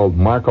place called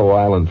Marco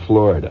Island,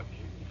 Florida.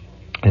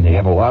 And they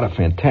have a lot of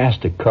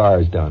fantastic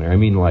cars down there. I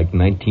mean, like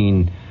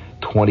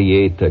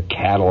 1928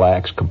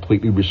 Cadillacs,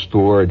 completely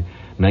restored,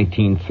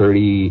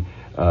 1930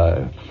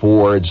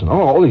 Fords, and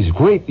all these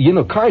great, you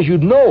know, cars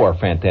you'd know are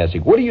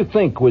fantastic. What do you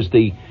think was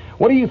the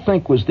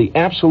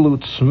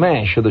absolute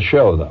smash of the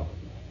show, though?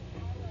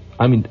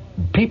 I mean,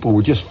 people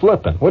were just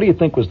flipping. What do you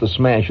think was the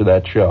smash of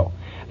that show?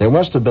 There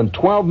must have been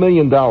 $12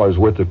 million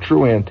worth of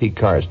true antique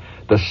cars.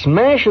 The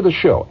smash of the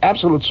show,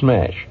 absolute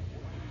smash.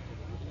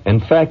 In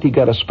fact, he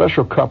got a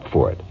special cup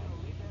for it.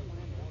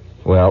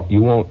 Well,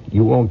 you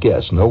won't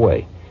guess. No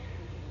way.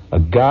 A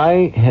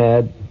guy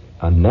had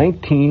a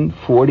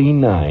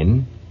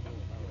 1949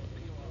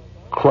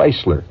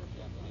 Chrysler.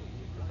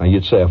 Now,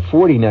 you'd say a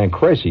 49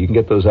 Chrysler. You can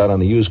get those out on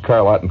the used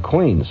car lot in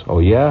Queens. Oh,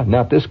 yeah?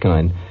 Not this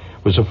kind.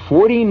 It was a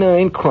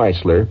 49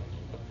 Chrysler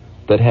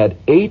that had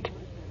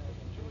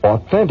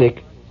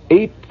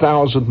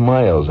 8,000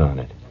 miles on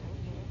it.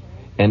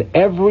 And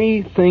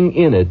everything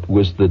in it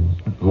was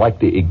like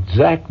the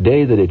exact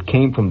day that it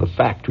came from the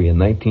factory in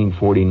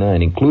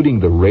 1949, including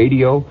the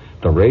radio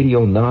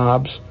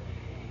knobs.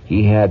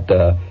 He had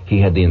the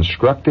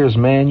instructor's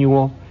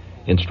manual,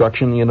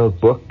 instruction, you know,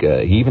 book.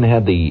 He even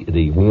had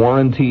the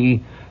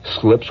warranty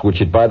slips, which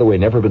had, by the way,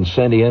 never been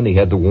sent in. He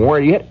had the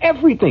warranty. He had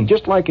everything,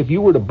 just like if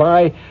you were to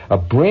buy a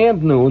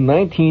brand new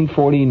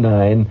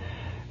 1949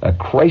 a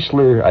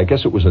Chrysler. I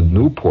guess it was a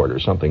Newport or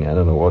something. I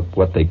don't know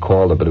what they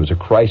called it, but it was a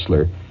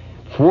Chrysler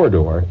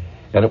 4-door,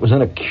 and it was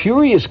in a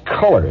curious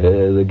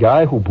color. The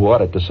guy who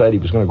bought it decided he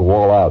was going to go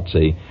all out,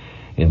 see,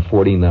 in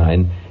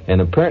 49, And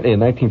apparently in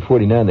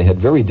 1949 they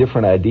had very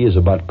different ideas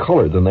about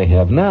color than they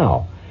have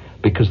now.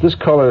 Because this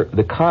color,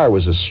 the car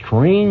was a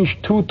strange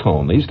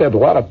two-tone. They used to have a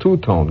lot of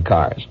two-tone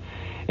cars.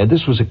 And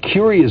this was a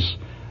curious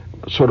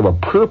sort of a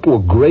purple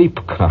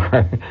grape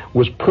car.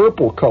 Was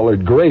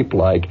purple-colored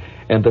grape-like.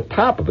 And the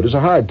top of it is a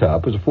hard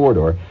top. It was a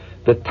four-door.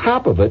 The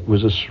top of it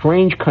was a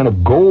strange kind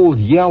of gold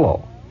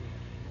yellow.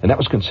 And that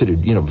was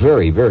considered,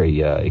 very,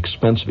 very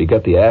expensive. You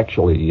got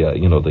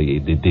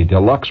the the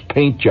deluxe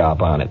paint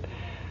job on it.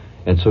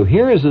 And so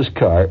here is this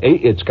car.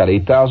 It's got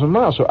 8,000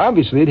 miles. So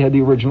obviously it had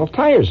the original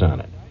tires on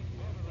it.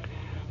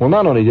 Well,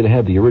 not only did it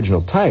have the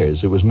original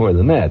tires, it was more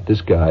than that.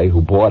 This guy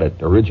who bought it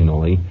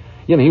originally,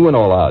 he went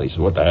all out. He said,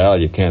 what the hell,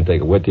 you can't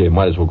take it with you. You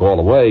might as well go all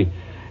the way.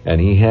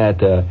 And he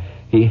had,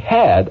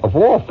 of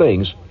all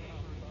things,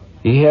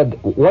 he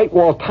had white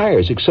wall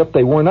tires, except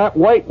they were not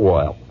white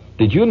wall.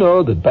 Did you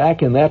know that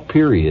back in that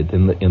period,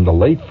 in the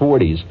late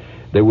 40s,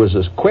 there was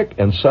this quick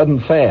and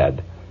sudden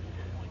fad,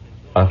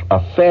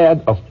 a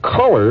fad of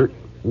colored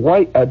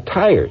white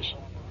tires,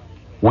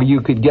 where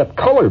you could get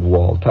colored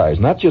wall tires,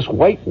 not just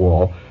white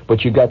wall,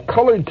 but you got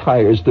colored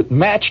tires that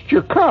matched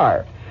your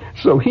car.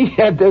 So he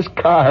had this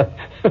car,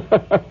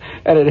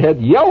 and it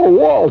had yellow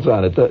walls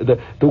on it.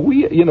 The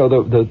wheel,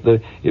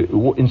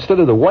 instead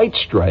of the white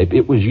stripe,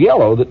 it was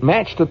yellow that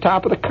matched the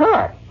top of the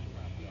car.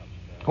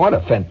 What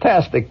a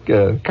fantastic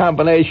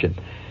combination!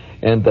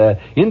 And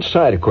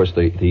inside, of course,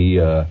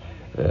 the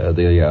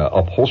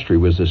upholstery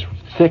was this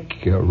thick,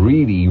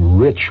 really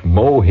rich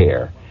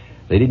mohair.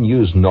 They didn't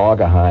use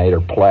naugahyde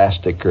or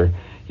plastic or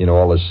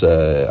all this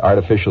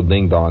artificial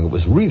ding dong. It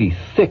was really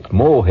thick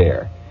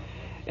mohair.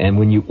 And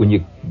when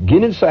you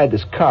get inside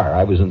this car,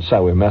 I was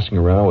inside. We were messing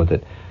around with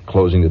it,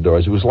 closing the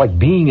doors. It was like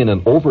being in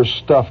an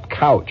overstuffed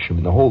couch. I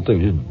mean, the whole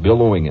thing was just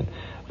billowing and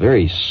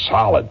very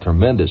solid,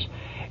 tremendous.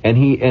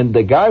 And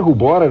the guy who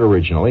bought it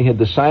originally had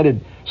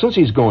decided, since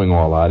he's going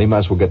all out, he might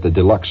as well get the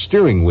deluxe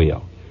steering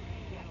wheel.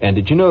 And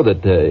did you know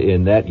that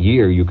in that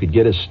year you could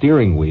get a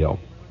steering wheel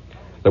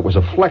that was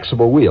a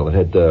flexible wheel? It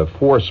had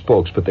 4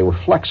 spokes, but they were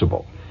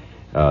flexible.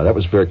 That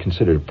was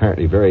considered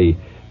apparently very,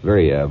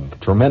 very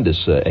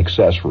tremendous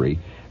accessory.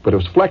 But it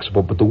was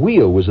flexible. But the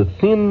wheel was a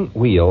thin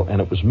wheel,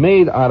 and it was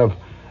made out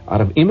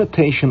of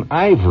imitation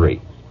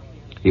ivory.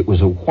 It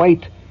was a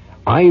white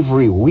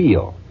ivory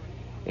wheel.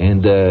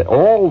 And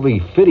all the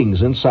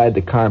fittings inside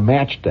the car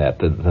matched that.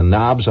 The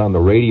knobs on the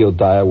radio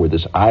dial were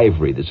this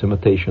ivory, this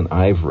imitation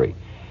ivory.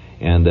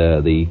 And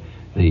the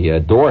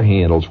door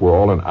handles were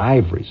all in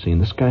ivory. See,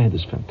 and this guy had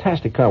this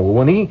fantastic car. Well,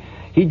 when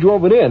he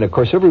drove it in, of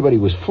course, everybody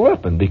was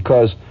flipping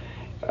because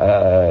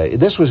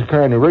this was a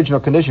car in original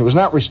condition. It was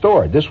not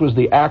restored. This was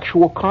the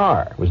actual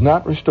car. It was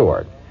not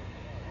restored.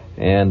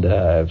 And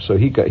so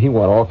he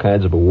won all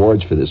kinds of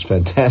awards for this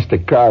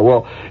fantastic car.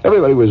 Well,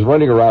 everybody was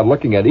running around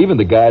looking at it, even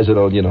the guys that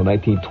owned,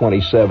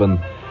 1927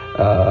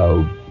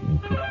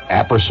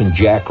 Apperson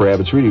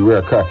Jackrabbits, really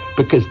rare car,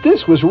 because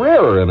this was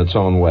rarer in its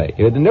own way.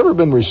 It had never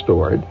been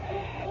restored.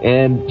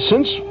 And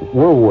since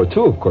World War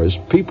II, of course,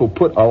 people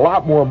put a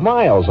lot more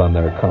miles on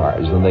their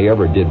cars than they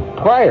ever did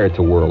prior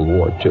to World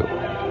War II,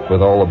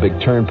 with all the big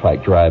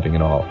turnpike driving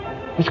and all.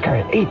 This car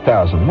had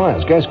 8,000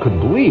 miles. Guys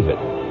couldn't believe it.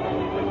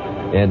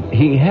 And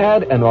he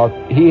had a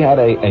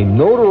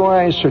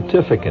notarized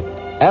certificate,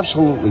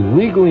 absolutely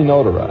legally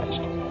notarized,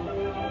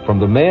 from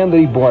the man that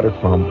he bought it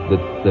from,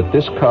 that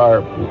this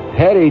car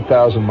had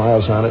 8,000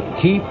 miles on it.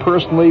 He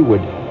personally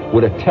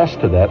would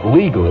attest to that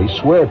legally,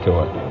 swear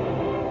to it,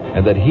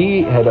 and that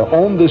he had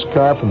owned this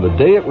car from the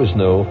day it was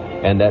new,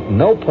 and at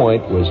no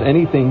point was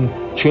anything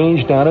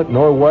changed on it,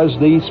 nor was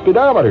the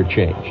speedometer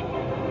changed.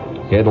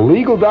 He had a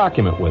legal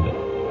document with it.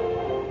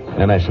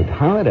 And I said,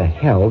 how the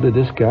hell did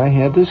this guy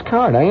have this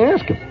car? And I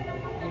asked him.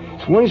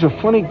 So he's a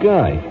funny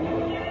guy.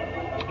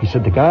 He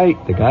said the guy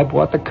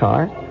bought the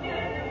car,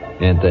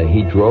 and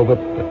he drove it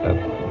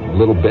a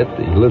little bit.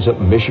 He lives up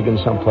in Michigan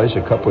someplace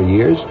a couple of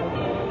years.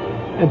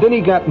 And then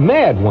he got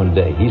mad one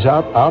day. He's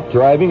out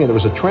driving, and there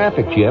was a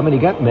traffic jam, and he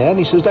got mad, and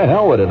he says, the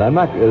hell with it. I'm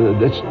not,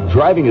 this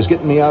driving is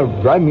driving me out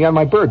of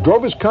my bird.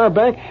 Drove his car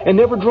back and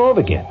never drove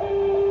again.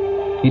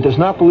 He does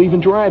not believe in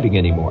driving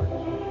anymore.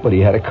 But he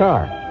had a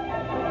car,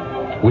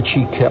 which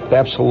he kept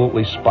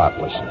absolutely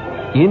spotless,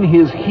 in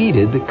his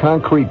heated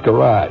concrete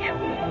garage.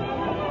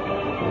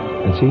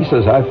 And so he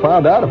says, I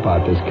found out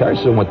about this car,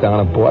 so I went down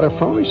and bought it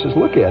from him. He says,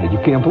 look at it, you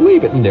can't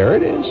believe it, and there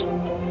it is.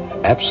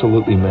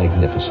 Absolutely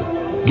magnificent.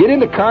 Get in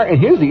the car, and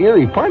here's the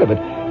eerie part of it.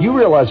 You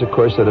realize, of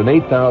course, that an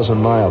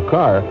 8,000-mile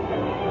car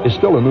is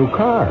still a new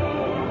car.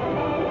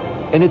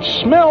 And it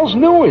smells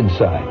new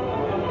inside.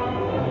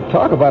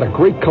 Talk about a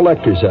great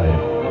collector's item.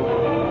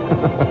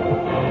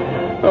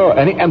 Oh,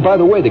 and by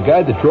the way, the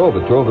guy that drove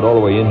it all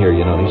the way in here,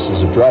 He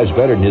says it drives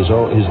better than his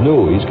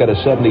new. He's got a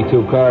 72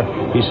 car.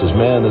 He says,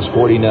 man, this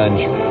 49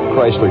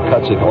 Chrysler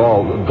cuts it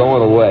all,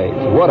 going away.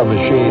 What a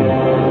machine.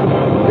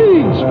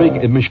 Hey,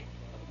 speaking of machine.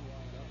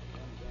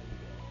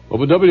 Well,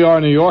 with WR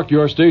New York,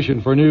 your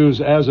station for news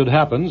as it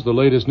happens, the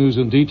latest news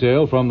in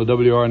detail from the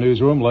WR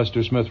newsroom,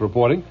 Lester Smith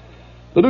reporting.